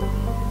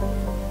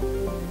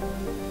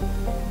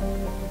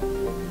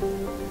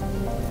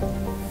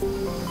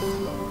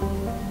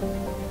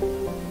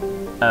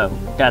 Oh,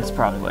 that's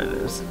probably what it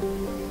is.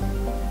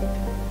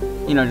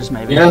 You know, just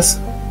maybe. Yes.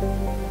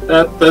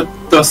 That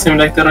does seem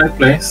like the right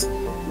place.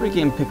 We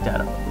can pick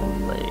that up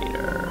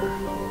later.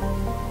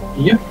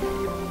 Yep.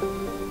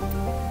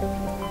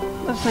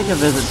 Let's take a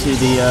visit to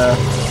the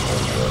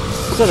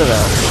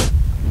Citadel.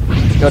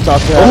 Go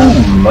talk to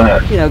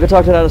man. You know, go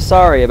talk to that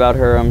Asari about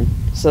her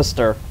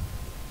sister.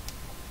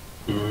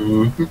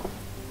 Mm-hmm.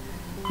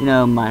 You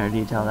know, minor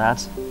detail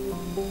that.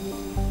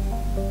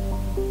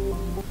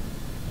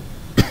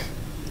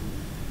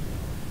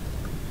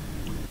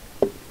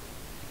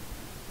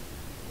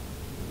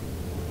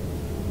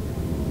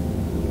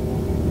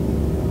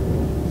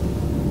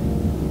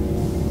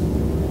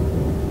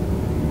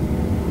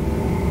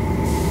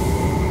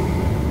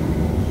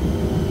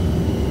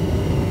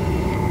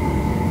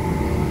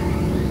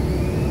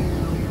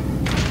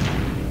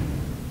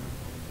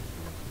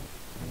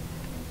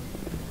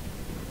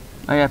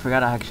 Oh yeah, I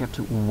forgot I actually have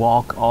to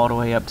walk all the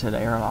way up to the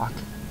airlock.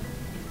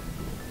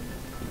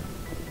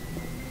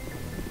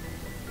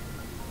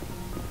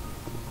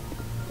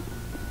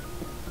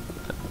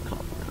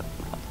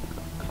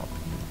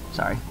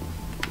 Sorry.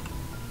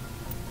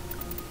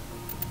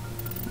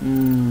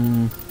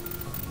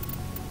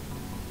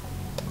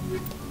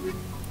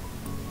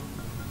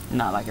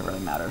 Not like it really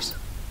matters.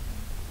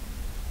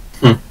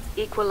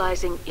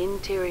 Equalizing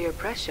interior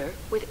pressure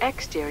with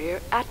exterior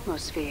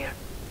atmosphere.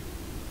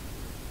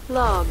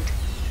 Logged.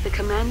 The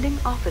commanding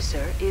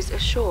officer is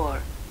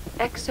ashore.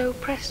 Exo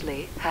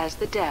Presley has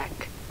the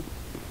deck.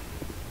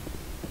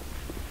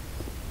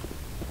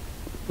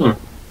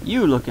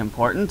 You look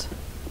important.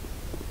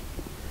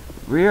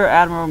 Rear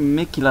Admiral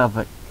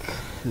Mikhailovic.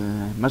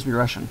 Must be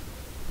Russian.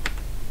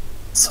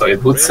 So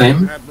it would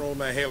seem. Admiral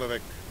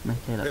Mikhailovic,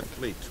 Fifth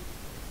Fleet.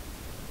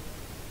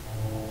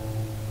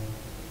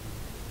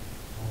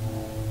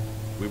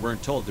 We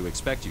weren't told to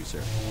expect you,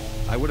 sir.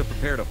 I would have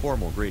prepared a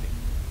formal greeting.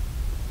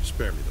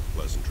 Spare me the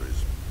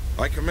pleasantries.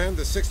 I command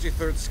the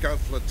 63rd Scout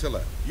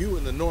Flotilla. You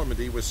and the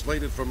Normandy were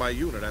slated for my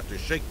unit after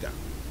shakedown.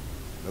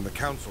 Then the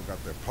Council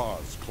got their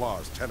paws,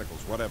 claws, tentacles,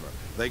 whatever.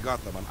 They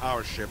got them on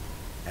our ship,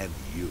 and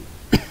you.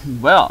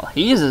 Well,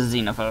 he's a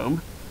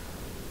xenophobe.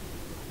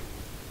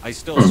 I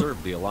still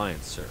serve the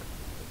Alliance, sir.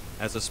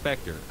 As a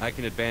Spectre, I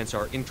can advance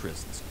our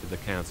interests to the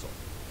Council.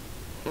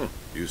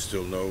 You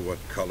still know what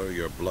color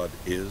your blood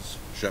is,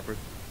 Shepard?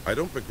 I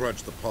don't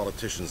begrudge the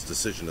politician's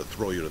decision to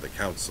throw you to the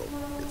Council.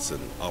 It's an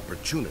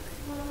opportunity.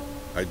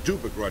 I do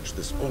begrudge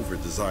this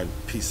over-designed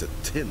piece of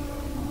tin,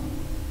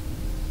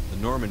 though.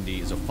 The Normandy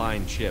is a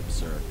fine ship,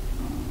 sir.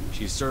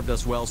 She's served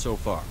us well so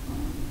far.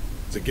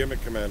 It's a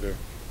gimmick, Commander.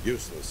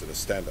 Useless in a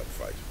stand-up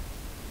fight.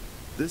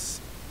 This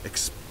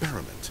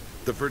experiment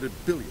diverted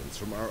billions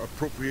from our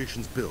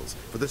appropriations bills.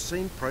 For the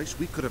same price,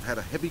 we could have had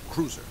a heavy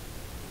cruiser.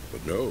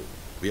 But no,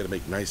 we had to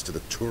make nice to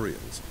the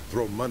Turians,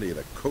 throw money at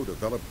a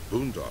co-developed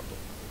boondoggle.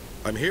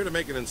 I'm here to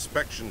make an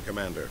inspection,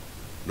 Commander.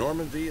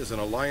 Normandy is an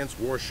Alliance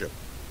warship.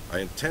 I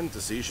intend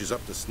to see she's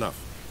up to snuff.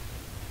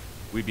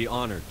 We'd be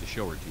honored to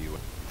show her to you.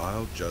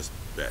 I'll just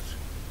bet.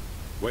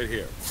 Wait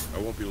here. I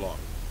won't be long.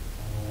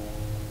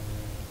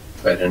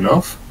 Fair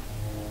enough.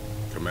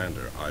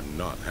 Commander, I'm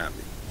not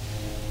happy.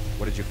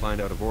 What did you find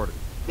out of order?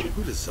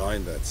 Who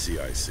designed that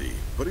CIC?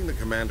 Putting the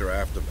commander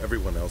aft of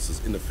everyone else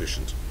is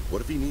inefficient.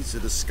 What if he needs to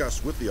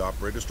discuss with the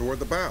operators toward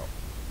the bow?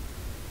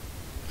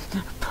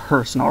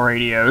 Personal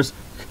radios.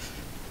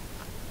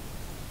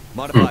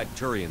 Modified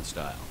Turian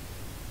style.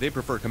 They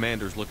prefer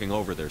commanders looking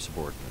over their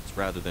subordinates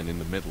rather than in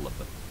the middle of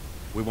them.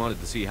 We wanted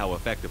to see how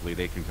effectively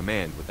they can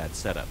command with that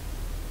setup.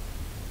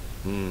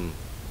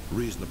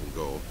 Reasonable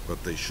goal,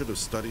 but they should have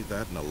studied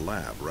that in a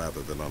lab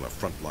rather than on a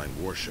frontline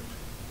warship.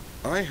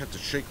 I had to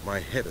shake my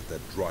head at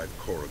that drive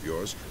core of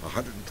yours.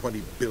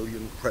 120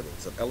 billion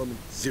credits at element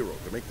 0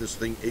 to make this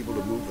thing able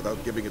to move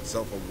without giving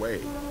itself away.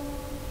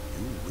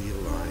 You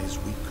realize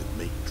we could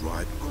make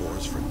drive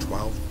cores for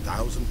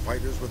 12,000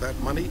 fighters with that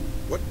money?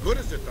 What good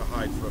is it to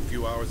hide for a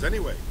few hours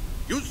anyway?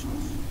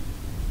 Useless.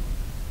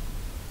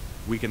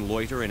 We can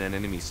loiter in an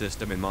enemy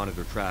system and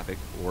monitor traffic,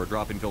 or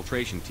drop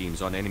infiltration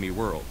teams on enemy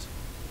worlds.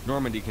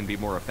 Normandy can be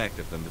more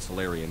effective than the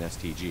Solarian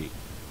STG.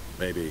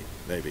 Maybe.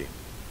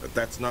 But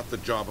that's not the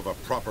job of a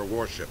proper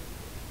warship.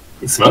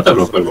 It's not a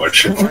proper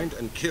warship. Find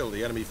and kill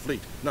the enemy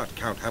fleet, not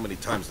count how many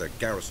times their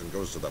garrison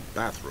goes to the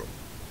bathroom.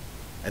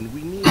 And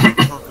we need to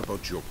talk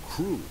about your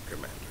crew,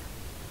 Commander.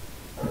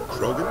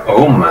 Krogan?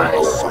 Oh my.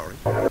 Sorry.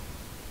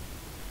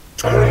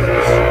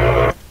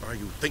 What are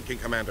you thinking,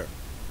 Commander?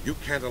 You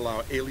can't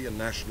allow alien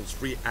nationals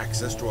free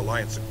access to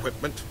Alliance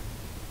equipment?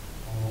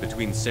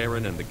 Between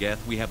Saren and the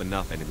Geth, we have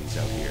enough enemies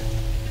out here.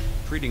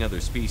 Treating other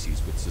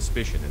species with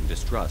suspicion and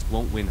distrust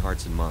won't win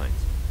hearts and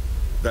minds.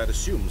 That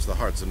assumes the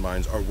hearts and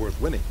minds are worth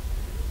winning.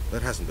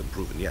 That hasn't been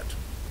proven yet.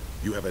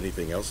 You have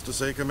anything else to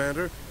say,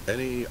 Commander?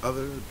 Any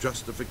other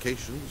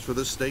justifications for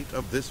the state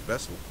of this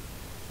vessel?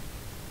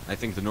 I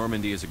think the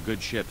Normandy is a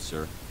good ship,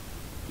 sir.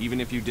 Even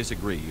if you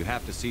disagree, you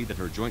have to see that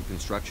her joint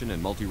construction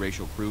and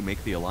multiracial crew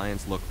make the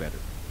Alliance look better.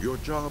 Your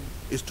job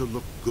is to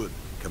look good,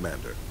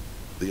 Commander.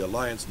 The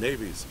Alliance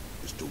navies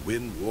is to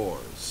win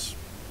wars.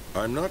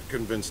 I'm not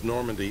convinced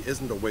Normandy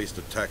isn't a waste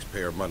of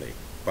taxpayer money,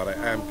 but I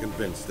am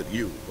convinced that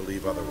you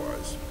believe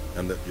otherwise,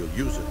 and that you'll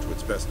use it to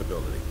its best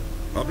ability.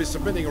 I'll be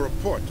submitting a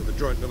report to the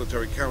Joint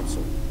Military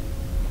Council.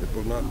 It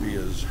will not be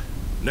as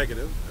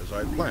negative as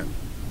I'd planned.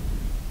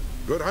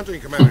 Good hunting,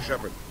 Commander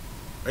Shepard.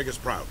 Make us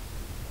proud.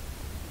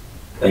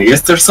 I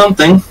guess there's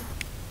something.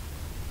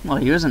 Well,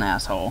 he was an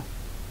asshole.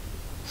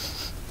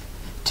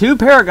 2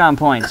 Paragon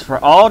points for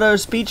all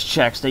those speech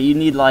checks that you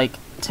need like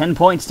 10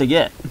 points to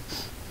get.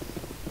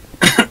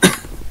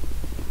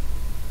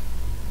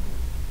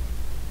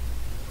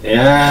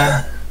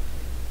 Yeah.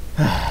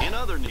 In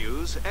other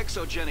news,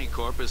 Exogeny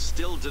Corp is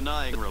still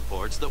denying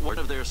reports that one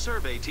of their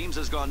survey teams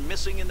has gone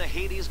missing in the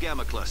Hades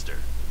Gamma Cluster.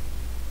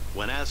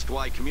 When asked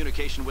why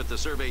communication with the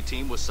survey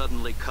team was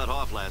suddenly cut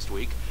off last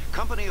week,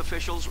 company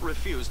officials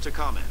refused to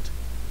comment.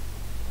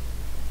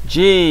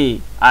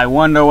 Gee, I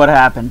wonder what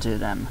happened to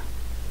them.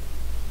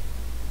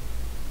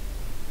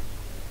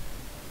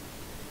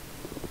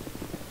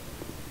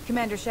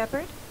 Commander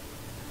Shepard?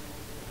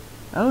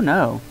 Oh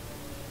no.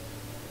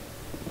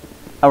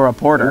 A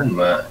reporter.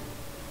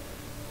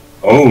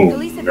 Oh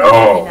Police in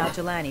no.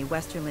 Al-Jalani,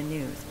 Westerland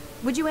News.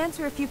 Would you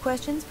answer a few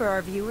questions for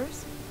our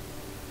viewers?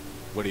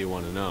 What do you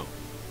want to know?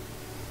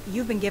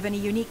 You've been given a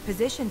unique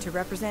position to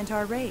represent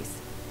our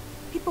race.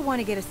 People want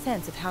to get a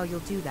sense of how you'll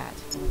do that.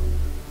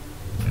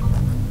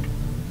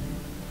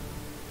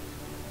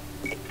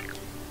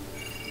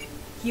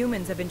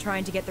 Humans have been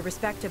trying to get the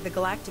respect of the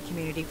galactic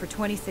community for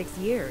 26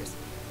 years.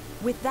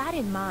 With that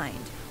in mind,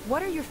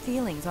 what are your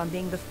feelings on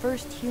being the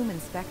first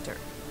human Spectre?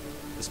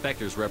 The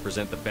Spectres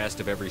represent the best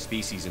of every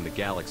species in the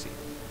galaxy.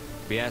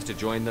 To be asked to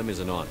join them is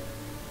an honor.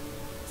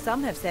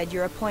 Some have said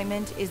your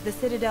appointment is the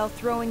Citadel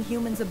throwing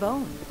humans a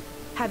bone.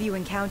 Have you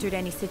encountered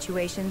any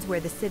situations where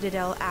the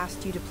Citadel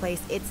asked you to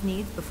place its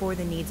needs before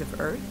the needs of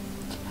Earth?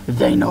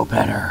 They know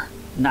better.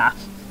 Nah.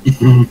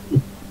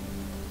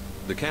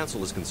 The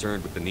Council is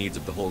concerned with the needs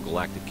of the whole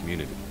galactic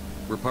community.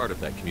 We're part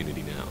of that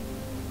community now.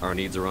 Our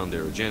needs are on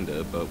their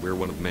agenda, but we're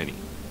one of many.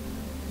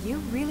 You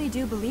really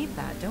do believe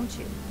that, don't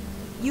you?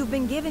 You've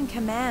been given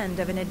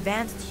command of an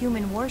advanced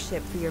human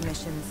warship for your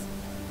missions.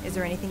 Is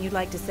there anything you'd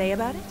like to say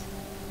about it?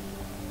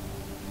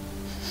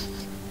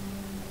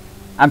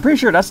 I'm pretty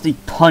sure that's the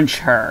punch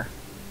her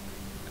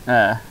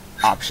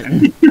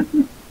option.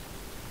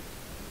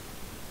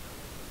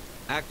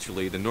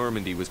 Actually, the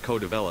Normandy was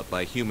co-developed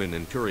by human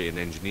and Turian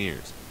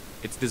engineers.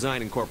 Its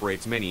design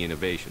incorporates many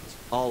innovations,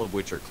 all of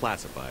which are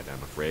classified,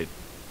 I'm afraid.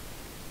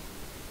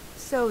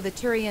 So the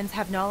Turians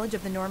have knowledge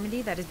of the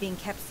Normandy that is being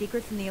kept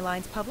secret from the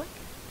Alliance public?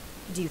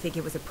 Do you think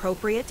it was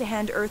appropriate to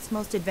hand Earth's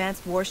most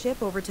advanced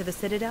warship over to the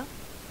Citadel?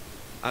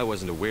 I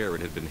wasn't aware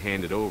it had been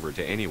handed over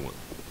to anyone.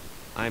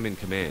 I'm in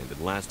command, and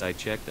last I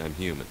checked, I'm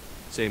human.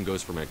 Same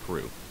goes for my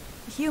crew.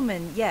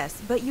 Human,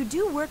 yes, but you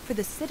do work for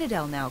the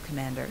Citadel now,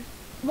 Commander.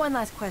 One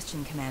last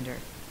question, Commander.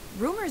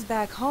 Rumors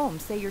back home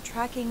say you're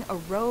tracking a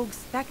rogue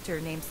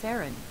Spectre named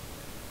Saren.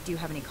 Do you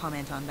have any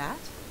comment on that?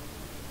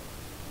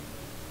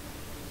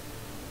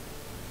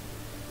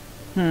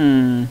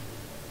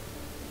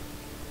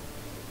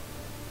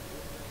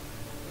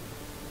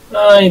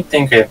 I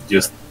think I've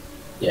just...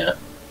 yeah.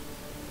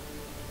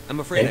 I'm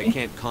afraid I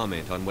can't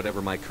comment on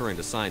whatever my current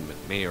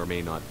assignment may or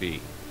may not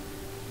be.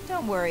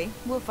 Don't worry,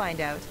 we'll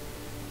find out.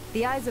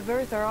 The eyes of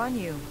Earth are on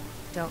you.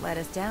 Don't let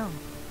us down.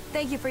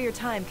 Thank you for your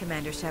time,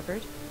 Commander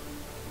Shepard.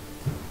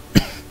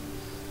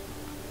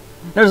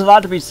 There's a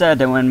lot to be said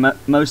that when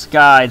most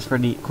guides for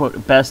the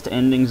quote best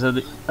endings of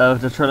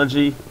the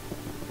trilogy,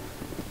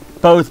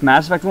 both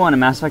Mass Effect 1 and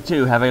Mass Effect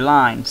 2 have a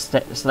line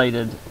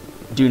slated,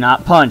 "Do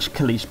not punch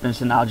Kalish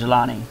Benson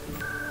Al-Jalani."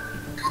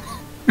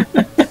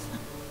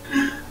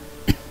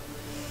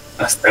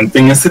 As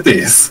tempting as it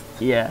is.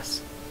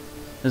 Yes.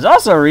 There's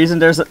also a reason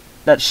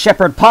that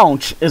Shepard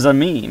Punch is a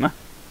meme.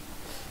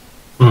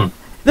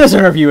 This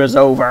interview is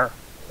over.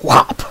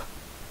 Whop!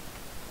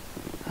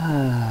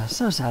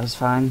 So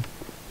satisfying.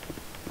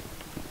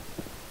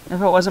 If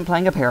it wasn't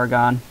playing a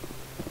Paragon.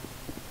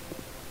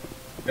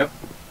 Yep.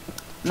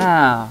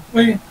 Now,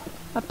 Wait.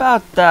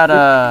 about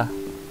that,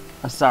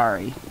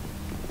 sorry.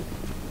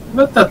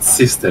 About that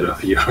sister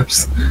of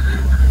yours.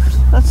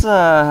 Let's,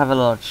 have a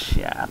little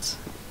chat.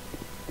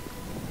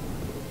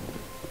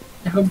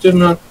 I hope you're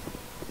not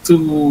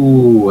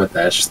too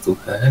attached to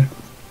her.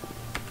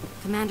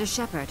 Commander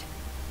Shepard,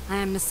 I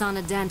am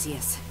Nasana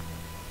Dantius.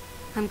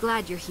 I'm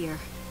glad you're here.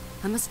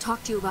 I must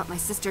talk to you about my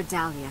sister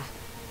Dahlia.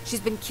 She's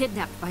been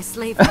kidnapped by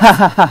slavers.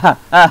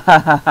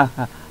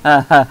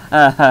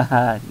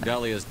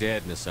 Dahlia's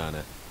dead,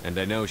 Nasana, and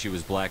I know she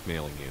was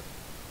blackmailing you.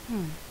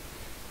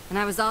 And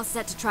I was all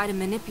set to try to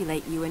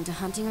manipulate you into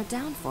hunting her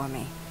down for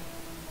me.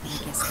 But I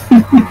guess that's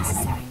not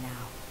necessary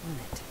now, will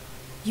it?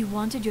 You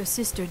wanted your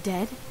sister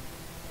dead?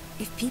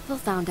 If people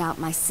found out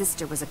my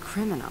sister was a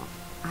criminal,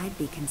 I'd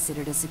be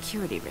considered a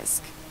security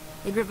risk.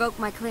 They'd revoke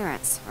my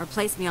clearance, or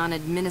place me on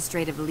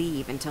administrative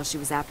leave until she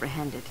was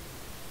apprehended.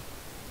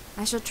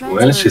 I shall transfer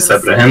Well, she's a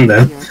little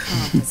apprehended. to your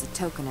account as a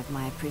token of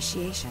my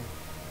appreciation.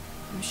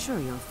 I'm sure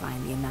you'll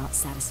find the amount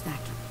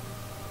satisfactory.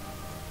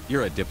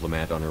 You're a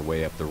diplomat on her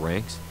way up the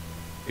ranks.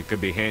 It could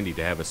be handy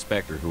to have a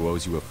Spectre who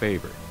owes you a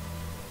favor.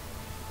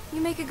 You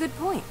make a good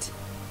point.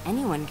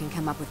 Anyone can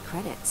come up with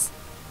credits,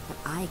 but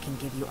I can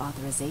give you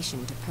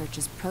authorization to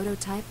purchase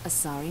prototype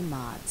Asari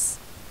mods.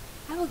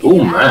 I will get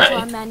you added to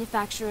our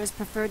manufacturer's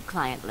preferred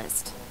client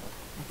list.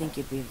 I think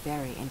you'd be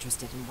very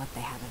interested in what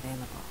they have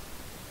available.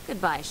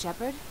 Goodbye,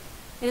 Shepard.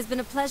 It has been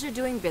a pleasure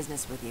doing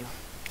business with you.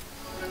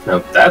 Now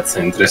that's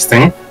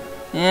interesting.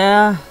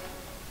 Yeah.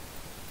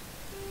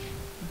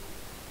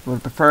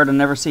 Would prefer to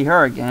never see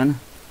her again.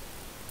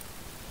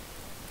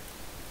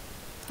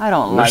 I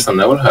don't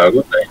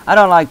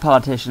like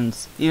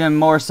politicians, even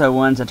more so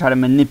ones that try to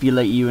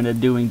manipulate you into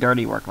doing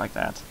dirty work like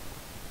that.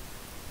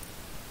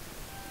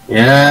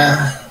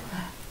 Yeah.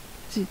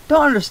 See,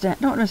 don't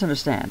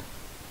misunderstand.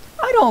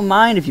 I don't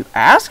mind if you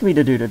ask me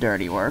to do the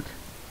dirty work,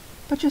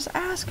 but just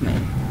ask me.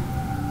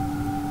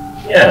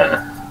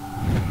 Yeah.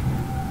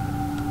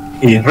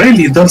 He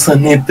really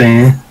doesn't need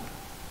the...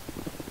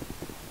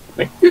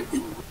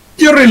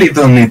 You really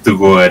don't need to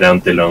go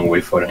around the long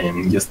way for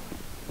him. Just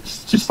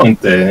point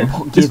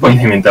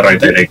him in the right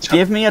direction.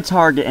 Give me a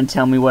target and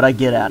tell me what I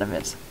get out of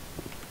it.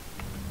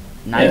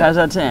 9 times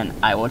out of 10,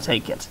 I will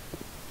take it.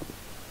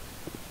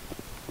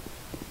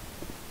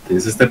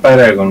 This is the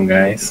Paragon,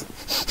 guys.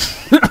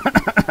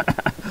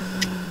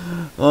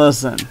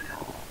 Listen,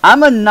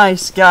 I'm a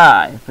nice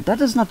guy, but that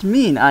does not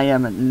mean I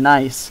am a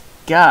nice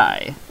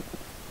guy.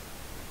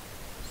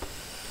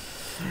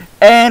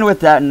 And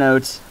with that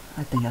note,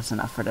 I think that's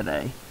enough for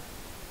today.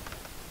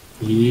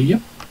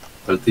 Yep.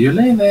 Talk to you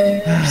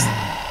later.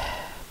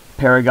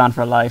 Paragon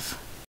for life.